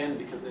try again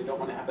because they don't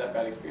want to have that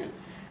bad experience.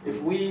 If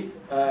we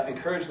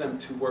encourage them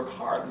to work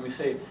hard, and we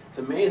say, it's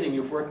amazing,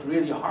 you've worked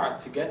really hard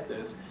to get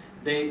this,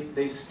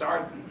 they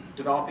start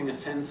developing a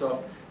sense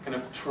of kind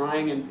of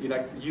trying, and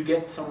you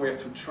get somewhere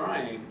through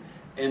trying.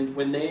 And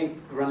when they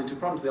run into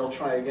problems, they'll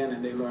try again,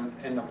 and they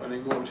end up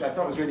learning more, which I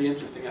thought was really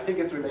interesting. I think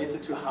it's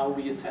related to how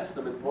we assess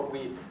them and what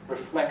we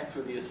reflect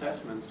through the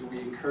assessments. Do we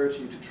encourage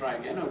you to try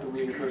again, or do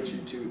we encourage you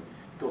to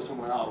go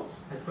somewhere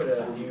else? I put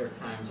a New York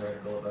Times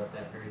article about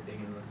that very thing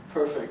in the...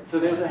 Perfect. So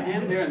there's a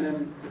hand there, and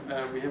then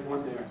we have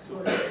one there.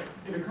 So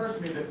it occurs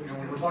to me that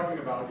when we're talking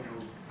about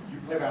you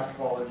play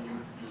basketball and you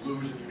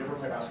lose and you never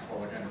play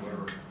basketball again or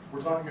whatever,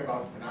 we're talking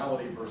about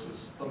finality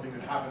versus something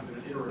that happens in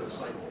an iterative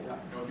cycle.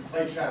 If you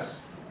play chess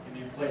and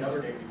you play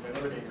another game,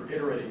 you're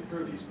iterating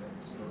through these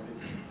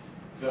things.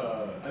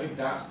 I think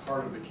that's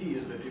part of the key,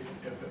 is that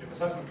if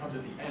assessment comes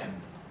at the end,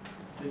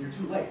 then you're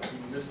too late.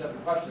 You missed 7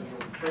 questions,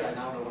 and great, I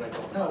now know what I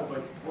don't know,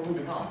 but we're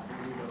moving on.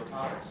 We're moving to other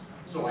topics.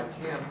 So I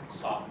can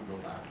stop and go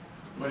back.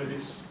 But if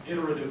it's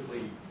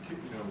iteratively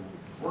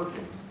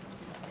working,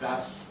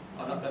 that's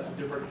that's a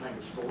different kind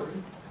of story.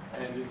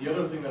 And the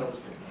other thing that I was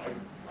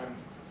thinking, I'm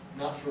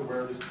not sure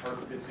where this part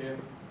fits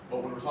in,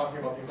 but when we're talking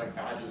about things like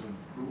badges and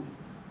proof,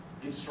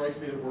 it strikes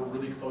me that we're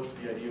really close to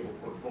the idea of a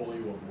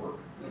portfolio of work.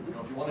 You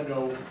know, if you want to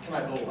know, can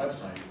I build a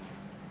website?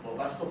 Well,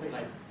 that's the thing.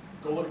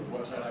 Go look at the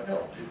website I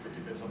built.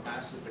 If it's a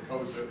mess, if the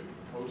code's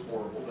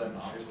horrible, then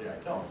obviously I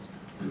don't.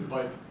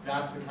 But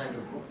that's the kind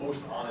of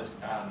most honest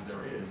badge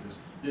there is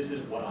this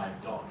is what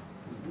I've done.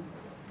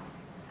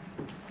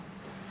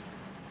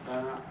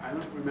 I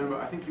don't remember.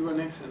 I think you were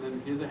next, and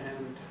then here's a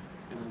hand,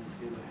 and then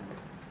here's a hand.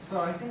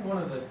 So I think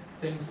one of the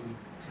things we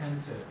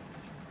tend to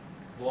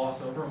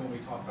gloss over when we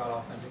talk about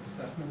authentic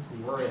assessments, we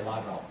worry a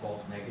lot about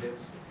false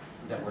negatives,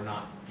 that we're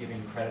not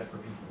giving credit for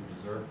people who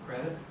deserve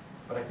credit.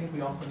 But I think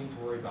we also need to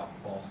worry about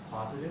false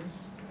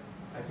positives.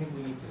 I think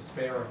we need to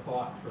spare a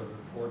thought for the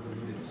poor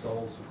deluded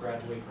souls who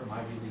graduate from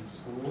Ivy League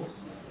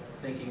schools,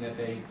 thinking that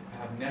they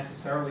have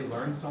necessarily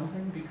learned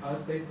something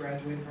because they've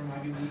graduated from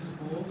Ivy League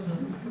schools.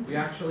 We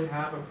actually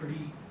have a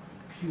pretty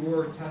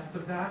pure test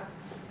of that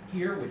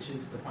here, which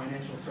is the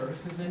financial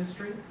services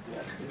industry.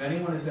 Yes. If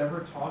anyone has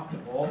ever talked to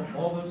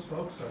all those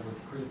folks are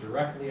recruited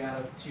directly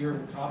out of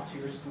top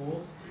tier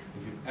schools,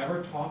 if you've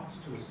ever talked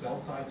to a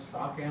sell-side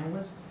stock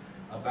analyst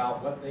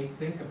about what they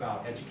think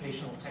about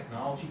educational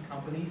technology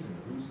companies and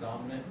who's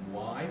dominant and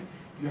why,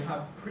 you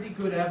have pretty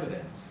good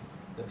evidence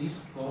that these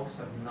folks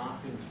have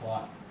not been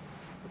taught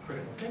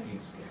critical thinking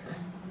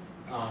skills.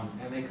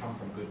 And they come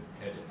from good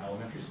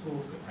elementary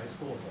schools, good high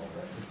schools, all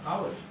that, good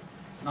college.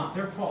 Not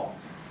their fault.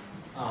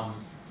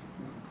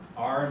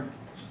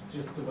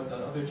 Just to what the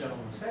other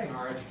gentleman was saying,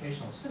 our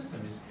educational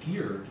system is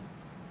geared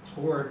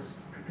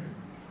towards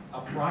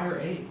a prior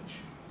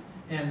age.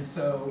 And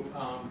so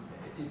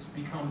it's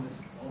become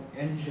this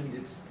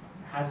engine,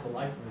 has a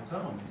life of its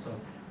own. And so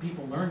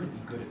people learn to be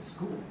good at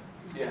school.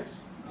 Yes.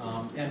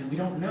 And we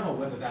don't know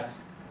whether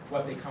that's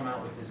what they come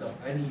out with is of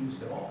any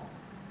use at all.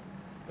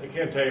 They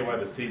can't tell you why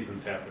the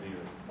seasons happen either.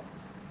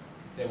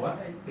 They what?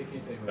 They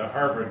can't tell you The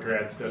Harvard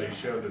grad study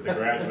showed that the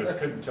graduates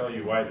couldn't tell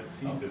you why the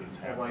seasons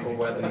happen. Or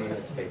why the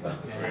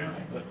newspapers.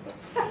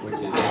 Which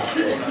is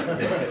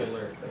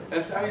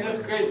that's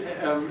great,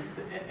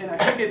 and I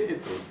think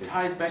it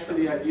ties back to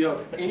the idea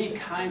of any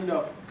kind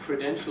of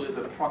credential is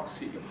a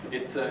proxy.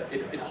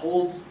 It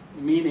holds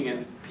meaning,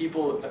 and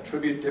people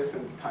attribute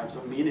different types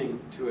of meaning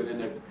to it.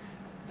 And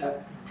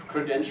that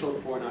credential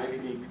for an Ivy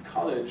League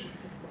college,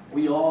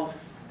 we all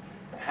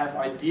have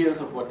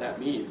ideas of what that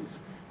means,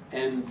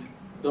 and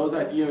those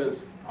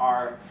ideas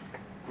are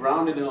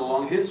grounded in a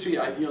long history,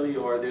 ideally,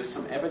 or there's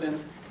some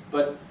evidence,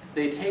 but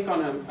they take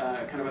on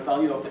a kind of a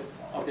value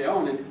of their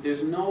own, and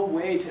there's no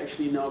way to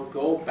actually now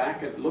go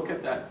back and look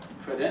at that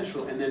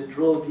credential and then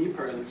drill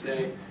deeper and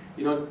say,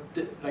 you know,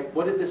 like,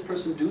 what did this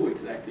person do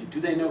exactly? Do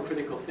they know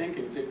critical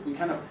thinking? So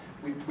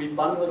we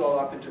bundle it all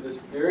up into this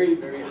very,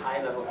 very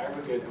high level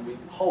aggregate, and we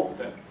hope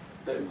that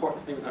the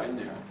important things are in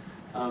there.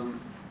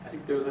 I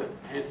think there was a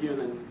hand here, and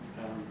then.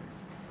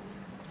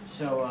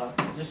 So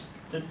just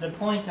the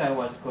point I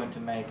was going to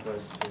make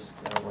was just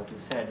what you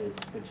said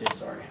which is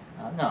sorry.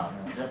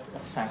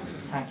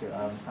 Thank you.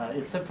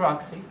 It's a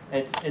proxy.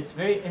 It's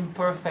very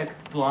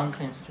imperfect, blunt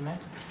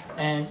instrument,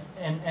 and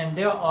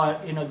there are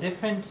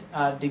different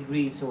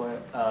degrees or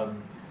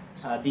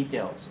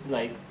details.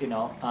 Like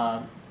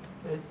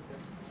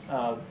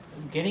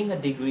getting a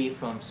degree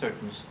from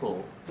certain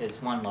school is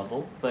one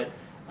level, but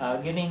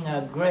getting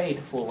a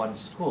grade for one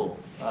school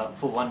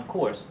for one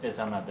course is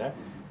another.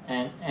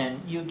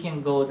 And you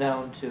can go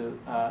down to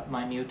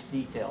minute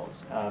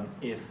details.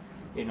 If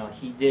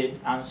he did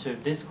answer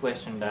this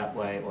question that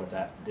way or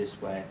this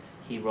way,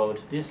 he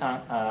wrote this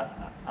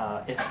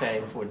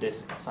essay for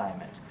this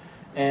assignment,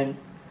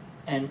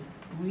 and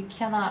we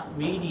cannot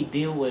really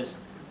deal with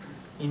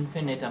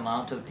infinite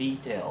amount of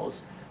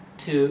details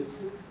to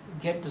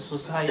get the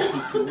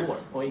society to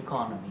work, or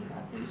economy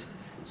at least.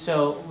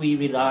 So we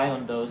rely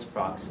on those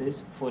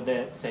proxies for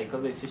the sake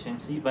of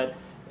efficiency, but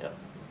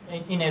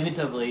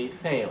inevitably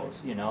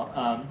fails.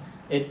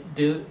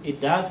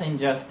 It does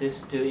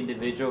injustice to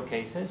individual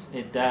cases.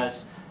 It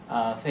does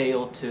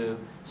fail to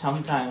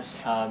sometimes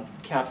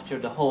capture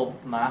the whole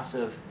mass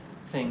of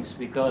things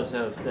because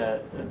of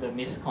the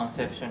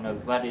misconception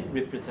of what it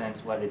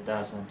represents, what it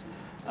doesn't.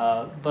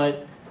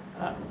 But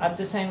at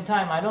the same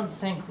time, I don't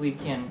think we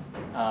can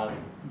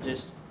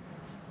just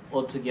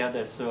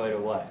altogether throw it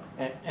away.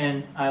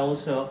 And I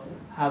also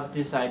have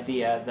this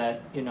idea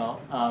that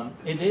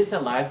it is a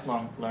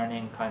lifelong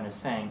learning kind of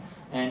thing,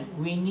 and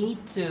we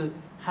need to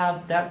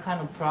have that kind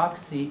of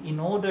proxy in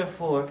order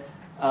for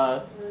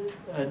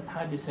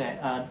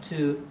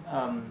to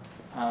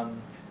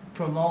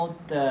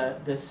promote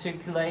the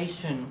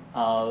circulation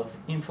of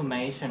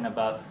information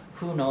about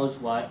who knows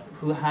what,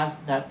 who has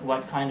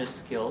what kind of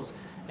skills,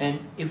 and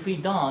if we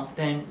don't,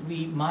 then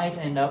we might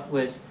end up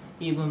with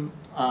even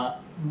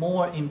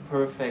more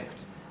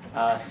imperfect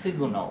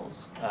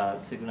signals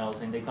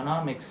in the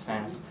economic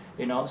sense.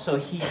 So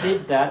he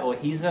did that, or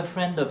he's a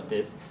friend of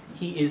this.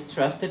 He is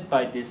trusted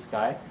by this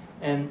guy,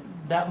 and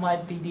that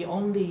might be the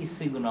only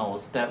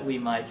signals that we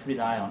might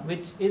rely on,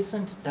 which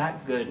isn't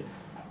that good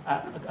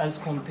as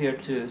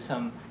compared to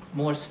some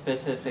more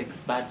specific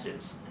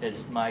badges,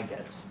 is my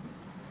guess.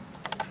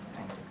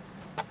 Thank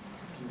you.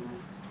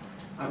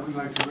 I would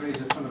like to raise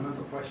a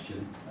fundamental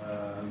question.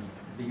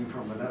 Being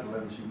from the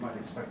Netherlands, you might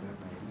expect that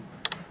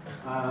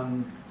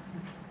maybe.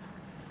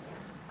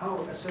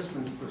 Our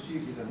assessment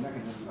procedures and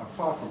mechanisms are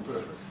far from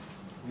perfect.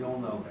 We all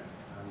know that.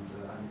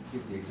 And I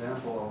give the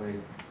example of a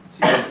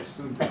senior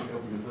student at the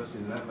Open University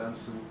in the Netherlands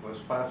who was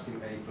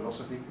passing a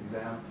philosophy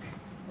exam.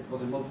 It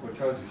was a multiple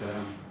choice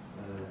exam,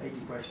 80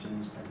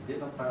 questions, and he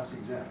did not pass the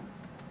exam.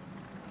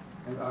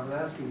 And I was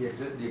asking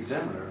the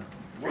examiner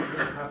what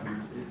would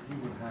happen if he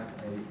would have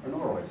an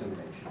oral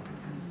examination.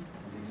 And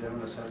the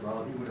examiner said,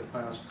 well, he would have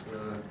passed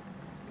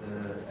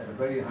at a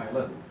very high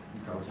level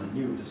because he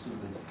knew the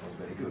student was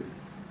very good.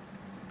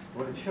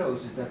 What it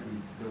shows is that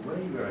the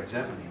way we are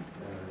examining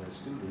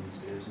students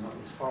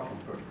is far from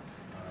perfect.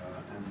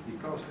 And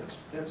because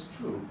that's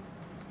true,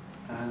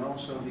 and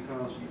also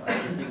because I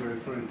think you were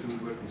referring to the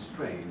word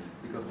constrained,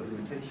 because the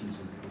limitations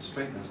and the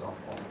constraintness of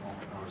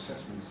our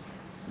assessments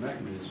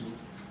mechanism,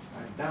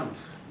 I doubt,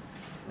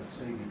 let's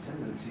say, the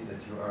tendency that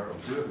you are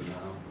observing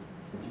now,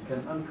 that you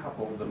can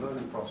uncouple the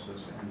learning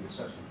process and the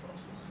assessment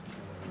process.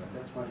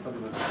 That's my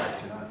fundamental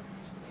question.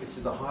 It's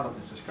at the heart of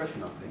this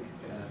discussion, I think,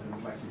 and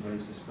I'd like to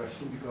raise this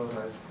question because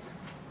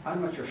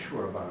I'm not so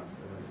sure about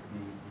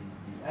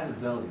the added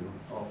value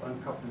of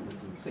uncoupling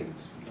between things,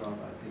 because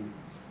I think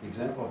the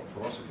example of the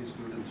philosophy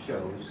student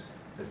shows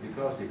that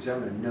because the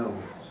examiner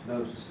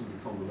knows the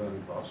student from the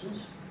learning process,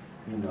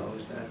 he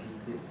knows that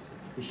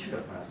he should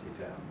have passed the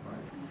exam,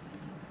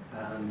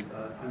 right? And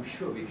I'm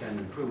sure we can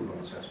improve on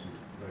assessment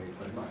very,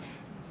 very much,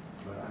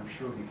 but I'm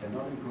sure we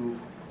cannot improve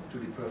to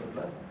the perfect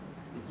level.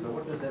 So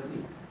what does that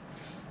mean?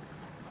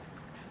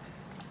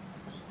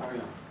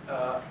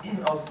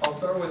 I'll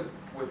start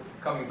with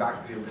coming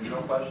back to the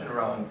original question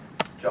around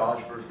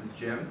Josh versus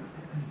Jim.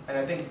 And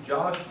I think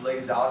Josh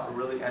lays out a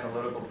really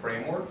analytical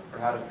framework for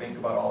how to think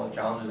about all the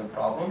challenges and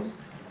problems.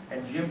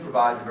 And Jim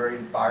provides a very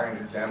inspiring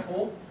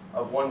example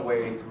of one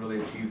way to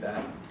really achieve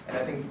that. And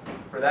I think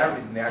for that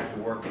reason, they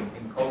actually work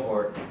in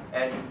cohort.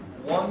 And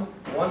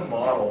one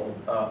model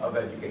of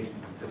education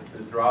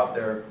to throw out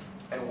there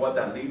and what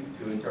that leads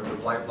to in terms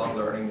of lifelong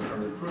learning, in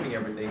terms of improving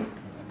everything,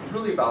 is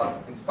really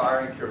about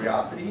inspiring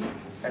curiosity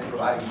and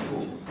providing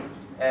tools.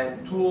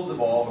 And tools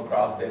evolve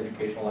across the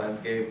educational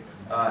landscape,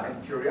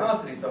 and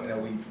curiosity is something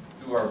that we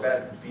do our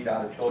best to beat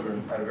out of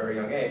children at a very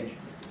young age.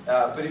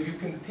 But if you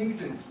continue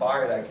to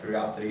inspire that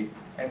curiosity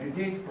and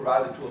continue to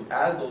provide the tools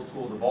as those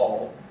tools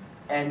evolve,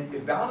 and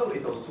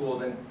evaluate those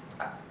tools, and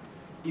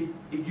if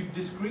you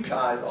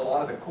discretize a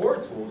lot of the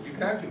core tools, you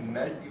can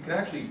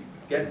actually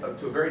get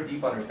to a very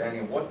deep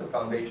understanding of what's the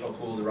foundational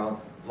tools around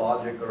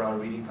logic,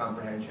 around reading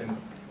comprehension,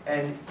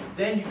 and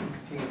then you can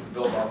continue to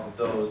build off of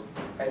those.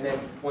 And then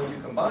once you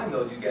combine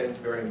those, you get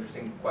into very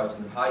interesting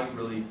questions of how you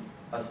really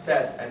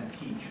assess and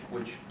teach,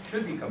 which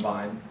should be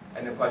combined,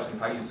 and the question is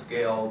how you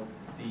scale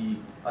the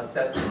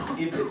assessment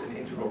if it's an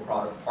integral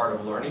part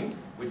of learning,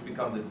 which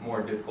becomes a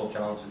more difficult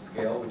challenge to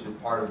scale, which is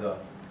part of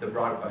the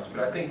broader question.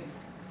 But I think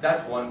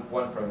that's one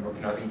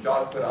framework. I think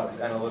Josh put out this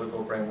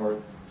analytical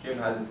framework, Jim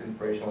has this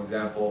inspirational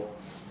example,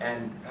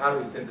 and how do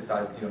we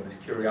synthesize this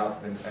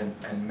curiosity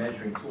and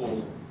measuring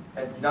tools,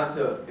 and not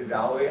to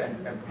evaluate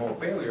and promote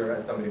failure,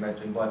 as somebody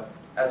mentioned, but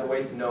as a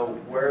way to know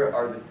where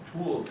are the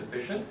tools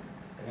deficient,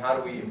 and how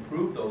do we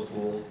improve those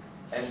tools,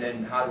 and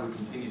then how do we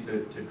continue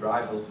to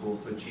drive those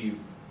tools to achieve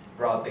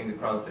broad things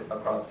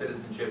across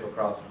citizenship,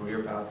 across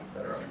career paths,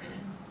 etc.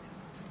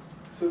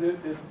 So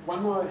there's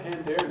one more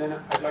hand there, and then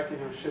I'd like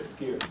to shift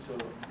gears. So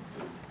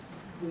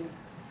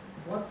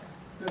what's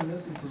been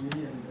missing for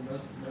me in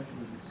most of the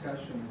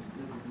discussion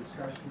is the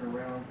discussion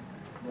around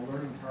the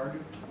learning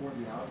targets or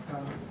the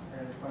outcomes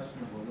and the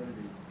question of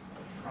validity.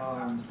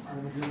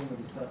 When we're dealing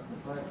with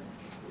assessments,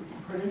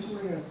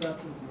 credentialing and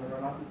assessments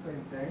are not the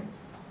same thing.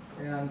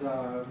 And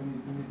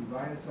when you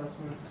design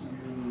assessments,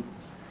 you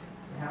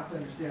have to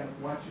understand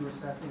what you're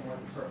assessing, what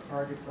the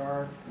targets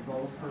are, the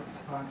goals, purpose,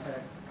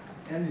 context,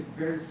 and the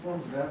various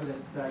forms of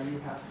evidence that you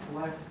have to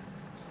collect,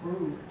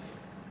 prove,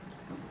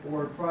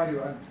 or try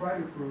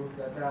to prove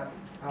that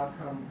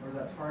outcome or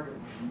that target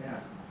was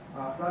met.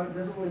 It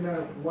doesn't really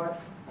matter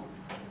what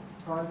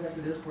context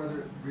it is,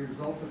 whether it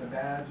results in a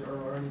badge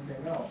or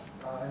anything else.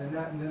 And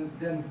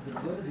then the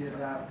validity of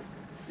that,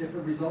 if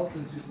it results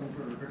into some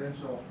sort of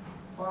credential,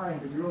 fine,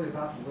 but you're really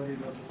about the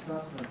validity of those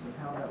assessments and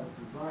how that was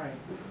designed.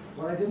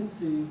 What I didn't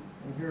see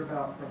and hear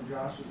about from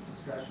Josh's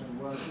discussion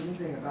was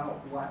anything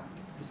about what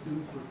the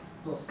students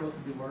were supposed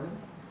to be learning.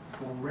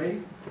 For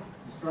rate,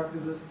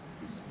 constructivist,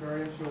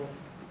 experiential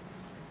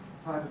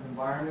type of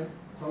environment,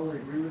 totally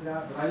agree with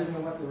that, but I didn't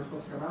know what they were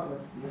supposed to come out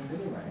with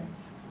anyway,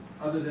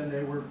 other than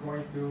they were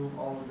going through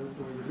all of this,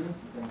 so we were doing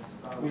some things.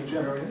 Which was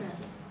very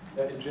interesting.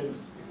 In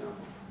Jim's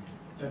example.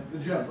 The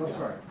Jim's, I'm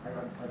sorry.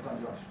 I thought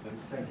Josh.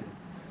 Thank you.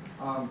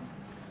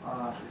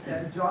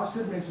 And Josh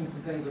did mention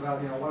some things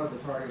about, what are the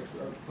targets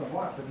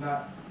somewhat, but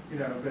not you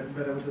know,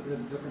 but it was a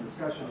different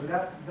discussion.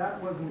 But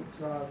that wasn't,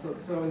 so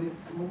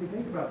when we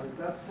think about this,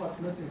 that's what's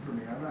missing for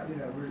me. I'm not, you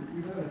know,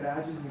 even the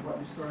badges and what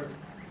you started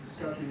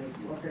discussing is,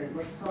 okay,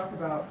 let's talk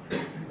about the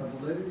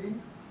validity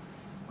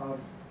of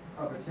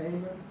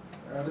attainment,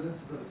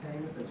 evidences of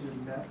attainment that you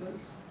met this,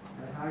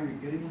 and how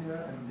you're getting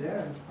there, and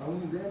then,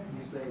 only then can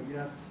you say,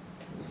 yes,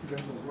 this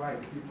credential is right.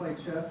 If you play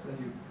chess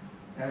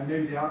and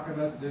maybe the outcome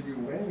is that you're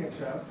winning at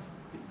chess,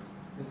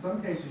 in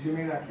some cases you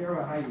may not care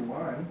about how you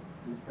won,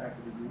 the fact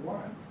that you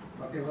won.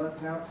 Okay, well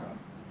that's an outcome.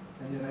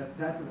 And you know,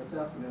 that's an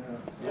assessment in and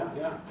of itself.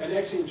 Yeah. And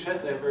actually in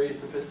chess they have very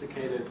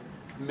sophisticated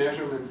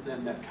measurements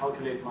then that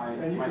calculate my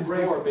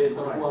score break, based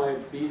on who I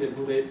beat and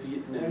who they've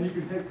beaten. And you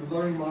can take the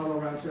learning model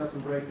around chess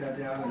and break that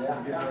down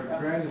and get very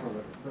granular with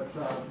it.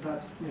 But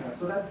that's, you know,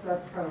 so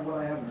that's kind of what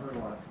I haven't heard a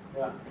lot.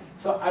 Yeah.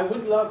 So I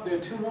would love, there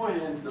are two more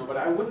hands now, but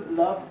I would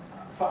love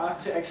for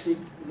us to actually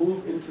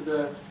move into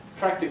the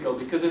practical,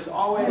 because it's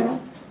always,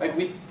 like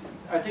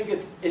I think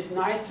it's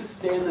nice to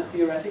stay in the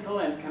theoretical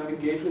and kind of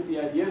engage with the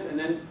ideas, and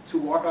then to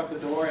walk out the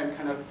door and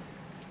kind of,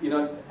 you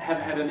know, have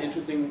had an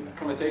interesting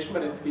conversation,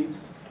 but it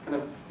needs kind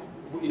of,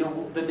 you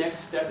know, the next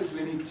step is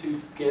really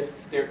to get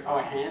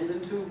our hands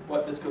into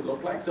what this could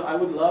look like. So I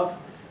would love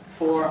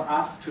for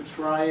us to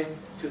try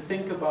to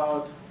think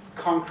about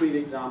concrete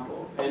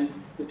examples. And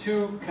the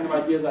two kind of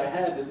ideas I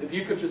had is if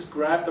you could just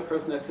grab the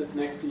person that sits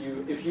next to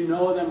you, if you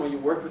know them or you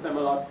work with them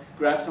a lot,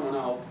 grab someone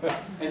else,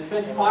 and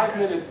spend 5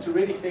 minutes to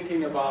really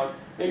thinking about,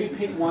 maybe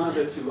pick one of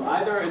the two,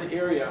 either an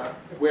area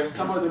where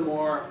some of the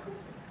more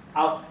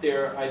out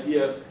there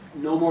ideas,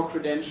 no more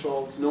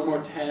credentials, no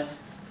more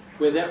tests,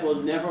 where that will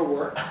never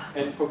work,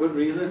 and for good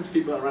reasons,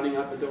 people are running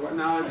out the door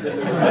now,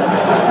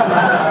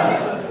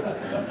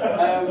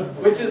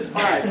 which is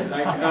fine.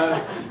 Like,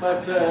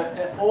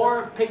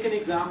 or pick an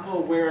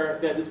example where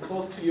that is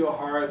close to your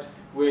heart,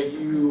 where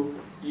you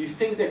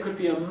think there could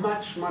be a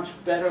much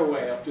better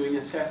way of doing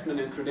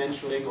assessment and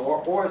credentialing,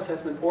 or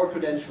assessment or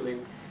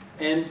credentialing,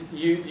 and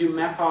you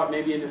map out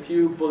maybe in a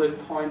few bullet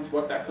points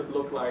what that could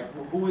look like.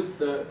 Who is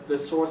the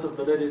source of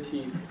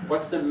validity?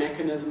 What's the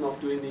mechanism of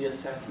doing the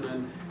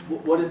assessment?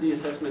 What is the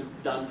assessment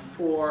done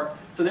for?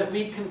 So that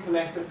we can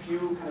collect a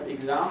few kind of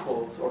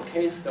examples or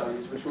case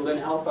studies, which will then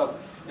help us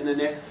in the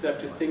next step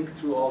to think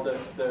through all the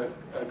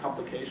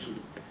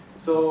complications.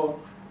 So,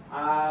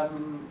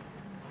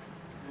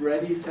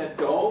 ready, set,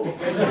 go.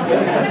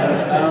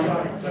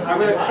 I'm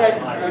going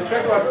to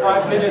track about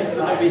 5 minutes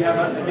so that we have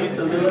at least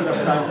a little bit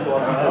of time for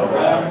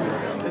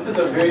this is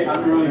a very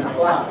unruly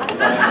class,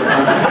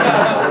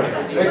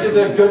 which is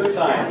a good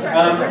sign.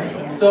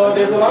 So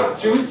there's a lot of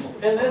juice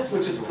in this,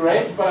 which is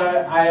great,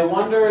 but I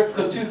wonder,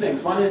 so two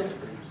things. One is,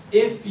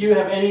 if you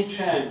have any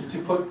chance to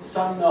put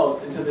some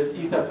notes into this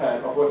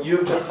Etherpad of what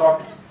you've just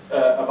talked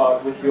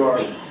about with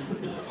your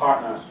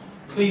partner,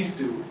 please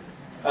do.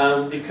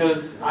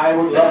 Because I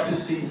would love to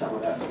see some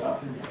of that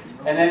stuff.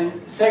 And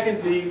then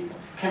secondly,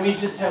 can we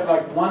just have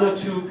like 1 or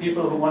 2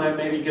 people who want to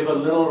maybe give a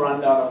little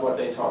rundown of what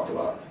they talked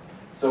about?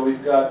 So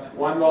we've got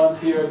 1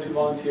 volunteer, 2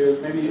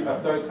 volunteers, maybe a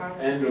third,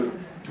 Andrew.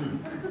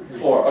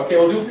 4. Okay,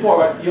 we'll do 4,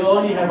 but you'll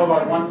only have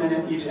about 1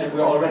 minute each, and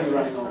we're already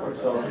running over,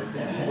 so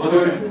we'll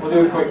do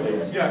it quickly.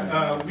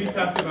 Yeah, we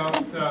talked about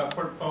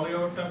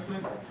portfolio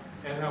assessment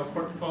and how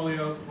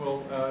portfolios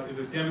is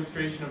a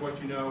demonstration of what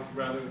you know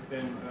rather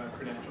than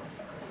credentials.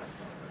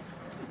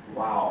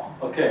 Wow.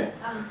 Okay.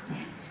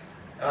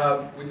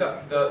 We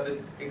thought the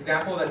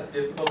example that's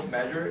difficult to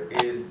measure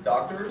is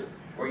doctors,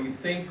 where you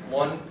think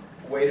one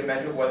way to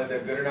measure whether they're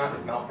good or not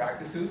is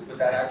malpractice suits, but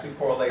that actually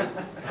correlates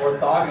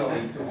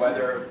orthogonally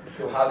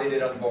to how they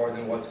did on boards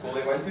and what school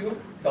they went to.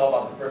 It's all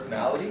about the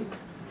personality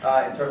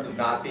in terms of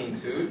not being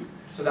sued.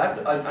 So that's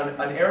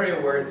an area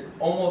where it's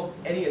almost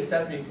any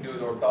assessment you can do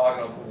is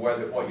orthogonal to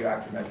what you're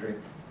actually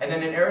measuring. And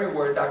then an area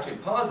where it's actually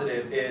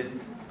positive is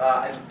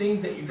and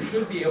things that you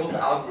should be able to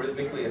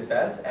algorithmically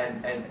assess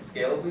and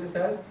scalably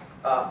assess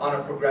on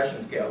a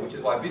progression scale, which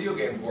is why video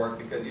games work,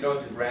 because you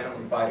don't just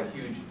randomly fight a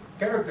huge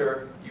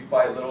character, you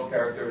fight little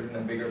characters and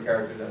then bigger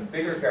characters and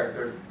bigger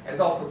characters, and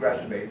it's all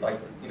progression based, like,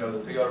 you know, the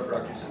Toyota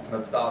production system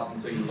that stops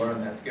until you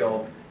learn that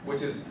skill,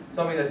 which is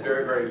something that's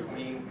very, very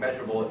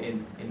measurable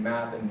in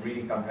math and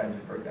reading comprehension,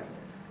 for example.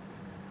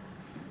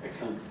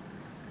 Excellent.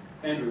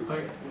 Andrew.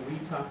 We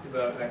talked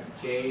about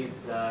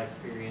Jay's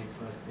experience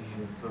mostly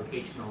in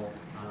vocational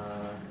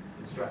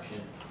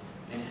instruction,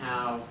 and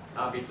how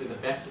obviously the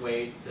best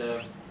way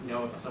to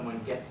know if someone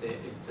gets it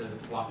is to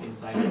walk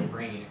inside their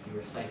brain. If you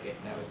were psychic,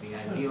 that would be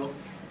ideal.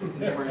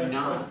 Since we're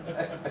not,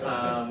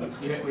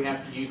 we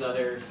have to use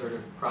other sort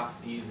of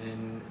proxies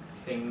and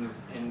things.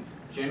 And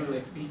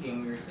generally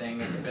speaking, we were saying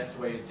that the best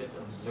way is just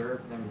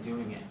observe them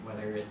doing it,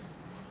 whether it's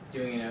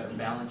doing a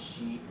balance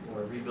sheet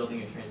or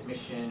rebuilding a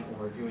transmission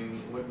or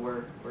doing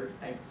woodwork or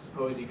I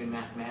suppose even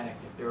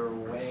mathematics. If there were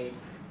a way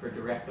for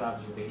direct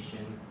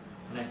observation,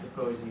 and I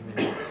suppose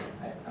even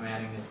I'm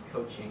adding this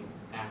coaching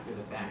after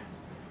the fact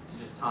to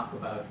just talk through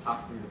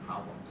the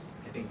problems.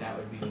 I think that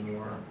would be a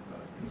more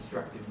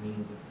constructive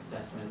means of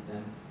assessment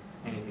than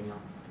anything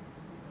else.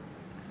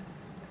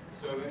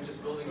 So then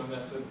just building on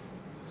that, so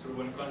sort of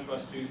want to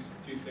contrast two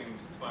things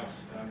twice.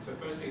 So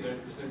firstly,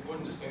 there's an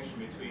important distinction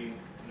between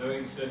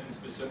knowing certain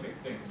specific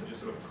things, such as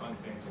sort of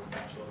content or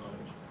factual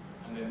knowledge,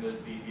 and then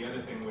the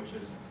other thing, which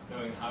is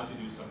knowing how to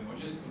do something, or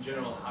just in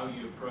general how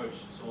you approach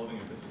solving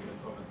a particular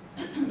problem.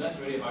 And that's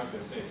really hard to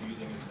assess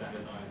using a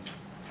standardized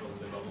sort of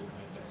the bubble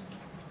kind of test.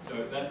 So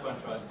that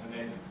contrast, and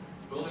then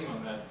building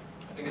on that,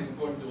 I think it's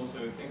important to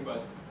also think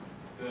about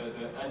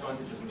the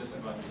advantages and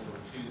disadvantages of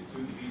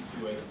these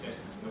two ways of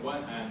testing. So on the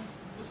one hand,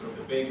 the sort of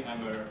the big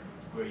hammer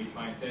where you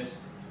try and test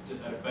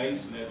just at a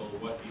base level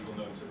what people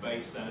know, so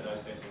base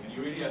standardized testing. And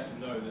you really have to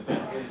know that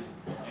that is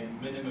a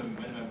minimum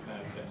kind of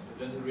test. It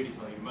doesn't really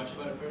tell you much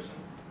about a person,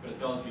 but it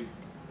tells you,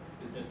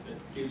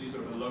 it gives you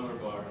sort of a lower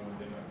bar on what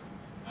they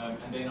know.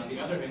 And then on the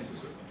other hand,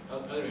 so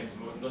not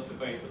the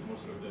base, but more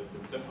sort of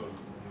the tip of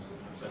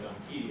upside down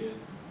key is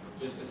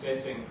just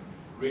assessing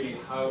really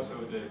how, so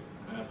the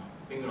kind of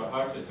things that are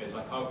hard to assess,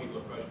 like how people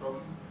approach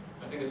problems.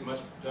 I think it's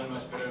done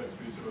much better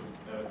through sort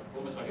of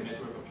almost like a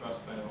network of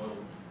trust kind of model,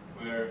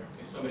 where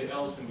if somebody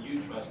else whom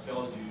you trust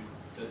tells you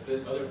that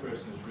this other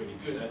person is really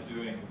good at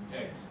doing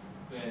X,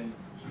 then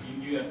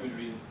you have good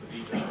reasons to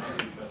believe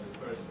that you trust this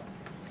person.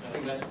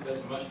 And I think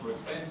that's a much more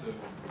expensive,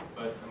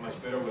 but a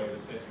much better way of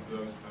assessing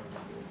those kinds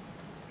of skills.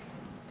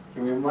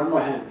 Can we have one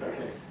more hand?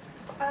 Okay.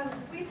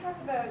 We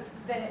talked about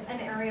an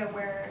area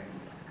where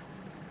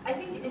I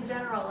think in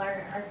general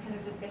our kind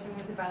of discussion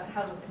was about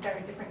how there are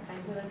different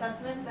kinds of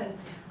assessments, and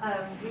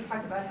we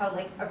talked about how,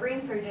 like, a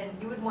brain surgeon,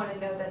 you would want to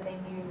know that they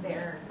knew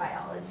their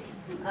biology.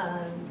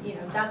 You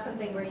know, that's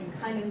something where you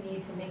kind of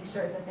need to make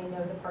sure that they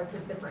know the parts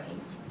of the brain.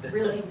 It's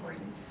really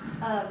important.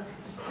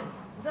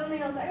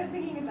 Something else I was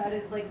thinking about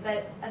is like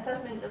that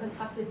assessment doesn't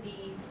have to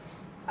be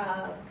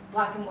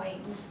black and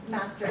white,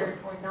 mastered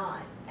or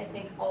not, I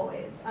think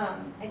always.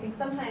 I think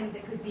sometimes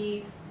it could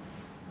be,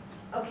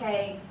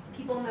 okay,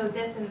 people know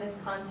this in this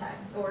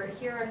context, or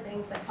here are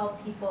things that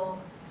help people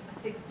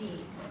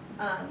succeed.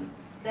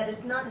 That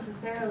it's not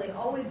necessarily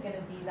always going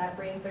to be that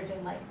brain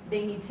surgeon, like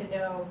they need to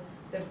know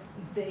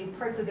the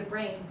parts of the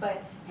brain,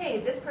 but hey,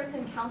 this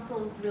person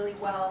counsels really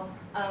well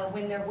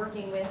when they're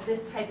working with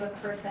this type of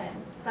person,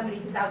 somebody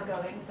who's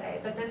outgoing, say,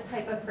 but this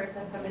type of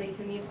person, somebody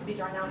who needs to be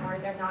drawn out more,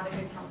 they're not a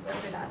good counselor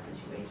for that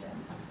situation.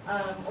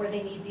 Or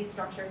they need these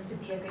structures to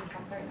be a good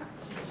counselor in that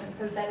situation.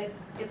 So that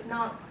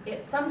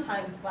it's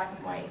sometimes black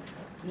and white,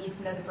 need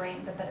to know the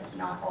brain, but that it's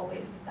not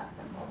always that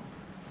simple.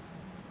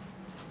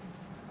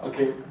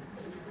 Okay.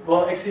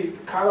 Well, actually,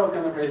 Carla was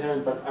going to raise her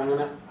hand, but I'm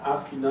going to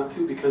ask you not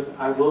to, because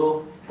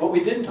what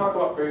we didn't talk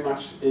about very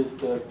much is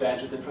the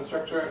badges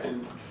infrastructure,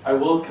 and I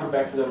will come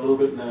back to that a little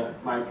bit in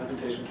my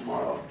presentation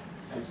tomorrow.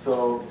 And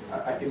so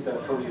I think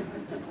that's probably,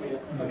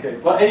 okay.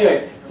 Well,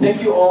 anyway,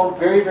 thank you all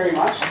very, very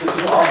much. This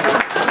was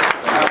awesome.